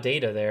a lot of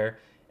data there.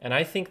 And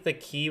I think the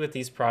key with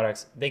these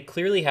products, they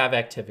clearly have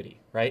activity,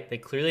 right? They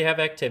clearly have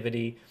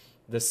activity.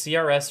 The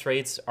CRS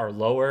rates are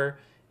lower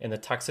and the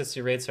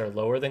toxicity rates are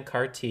lower than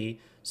CAR T.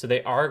 So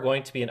they are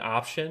going to be an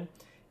option.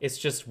 It's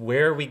just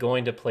where are we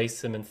going to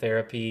place them in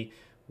therapy?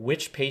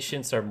 Which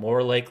patients are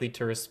more likely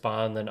to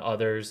respond than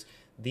others?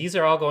 These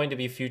are all going to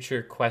be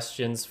future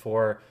questions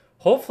for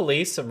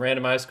hopefully some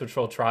randomized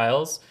controlled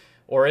trials,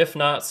 or if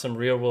not, some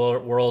real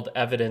world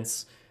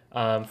evidence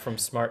from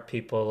smart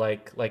people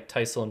like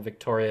Teisel and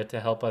Victoria to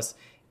help us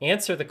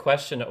answer the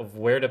question of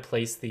where to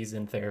place these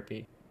in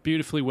therapy.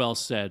 Beautifully well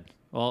said.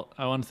 Well,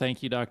 I want to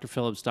thank you, Dr.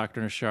 Phillips,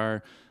 Dr.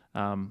 Nashar.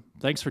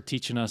 Thanks for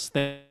teaching us.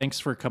 Thanks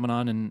for coming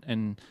on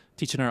and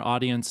teaching our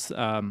audience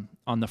on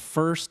the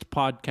first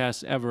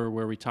podcast ever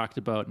where we talked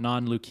about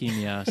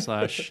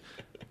non-leukemia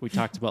 / we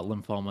talked about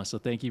lymphoma. So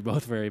thank you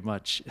both very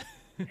much.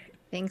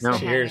 Thanks for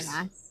having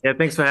us. Yeah,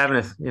 thanks for having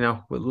us. We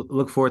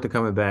look forward to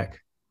coming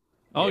back.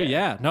 Oh,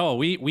 yeah. No,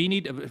 we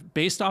need,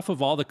 based off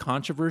of all the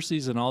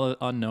controversies and all the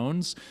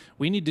unknowns,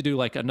 we need to do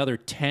like another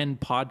 10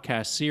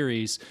 podcast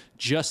series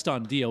just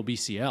on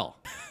DLBCL.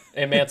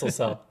 And mantle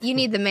cell. You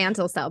need the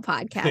mantle cell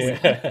podcast.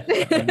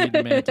 I need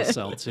the mantle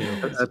cell too.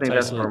 I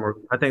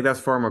think that's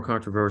far more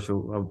controversial.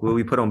 Will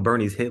we put on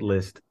Bernie's hit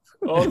list?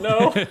 Oh,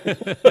 no.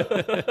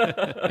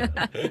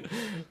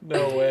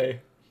 No way.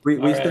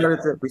 We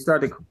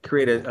started to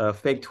create a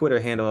fake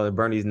Twitter handle of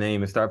Bernie's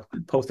name and start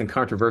posting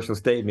controversial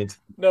statements.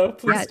 No,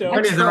 please don't.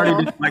 Bernie's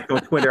already been liked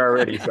on Twitter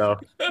already, so.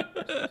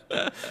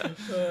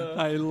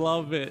 I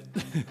love it.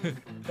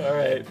 All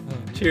right.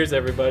 Cheers,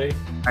 everybody.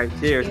 All right,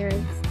 cheers.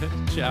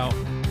 Ciao.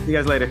 See you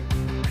guys later.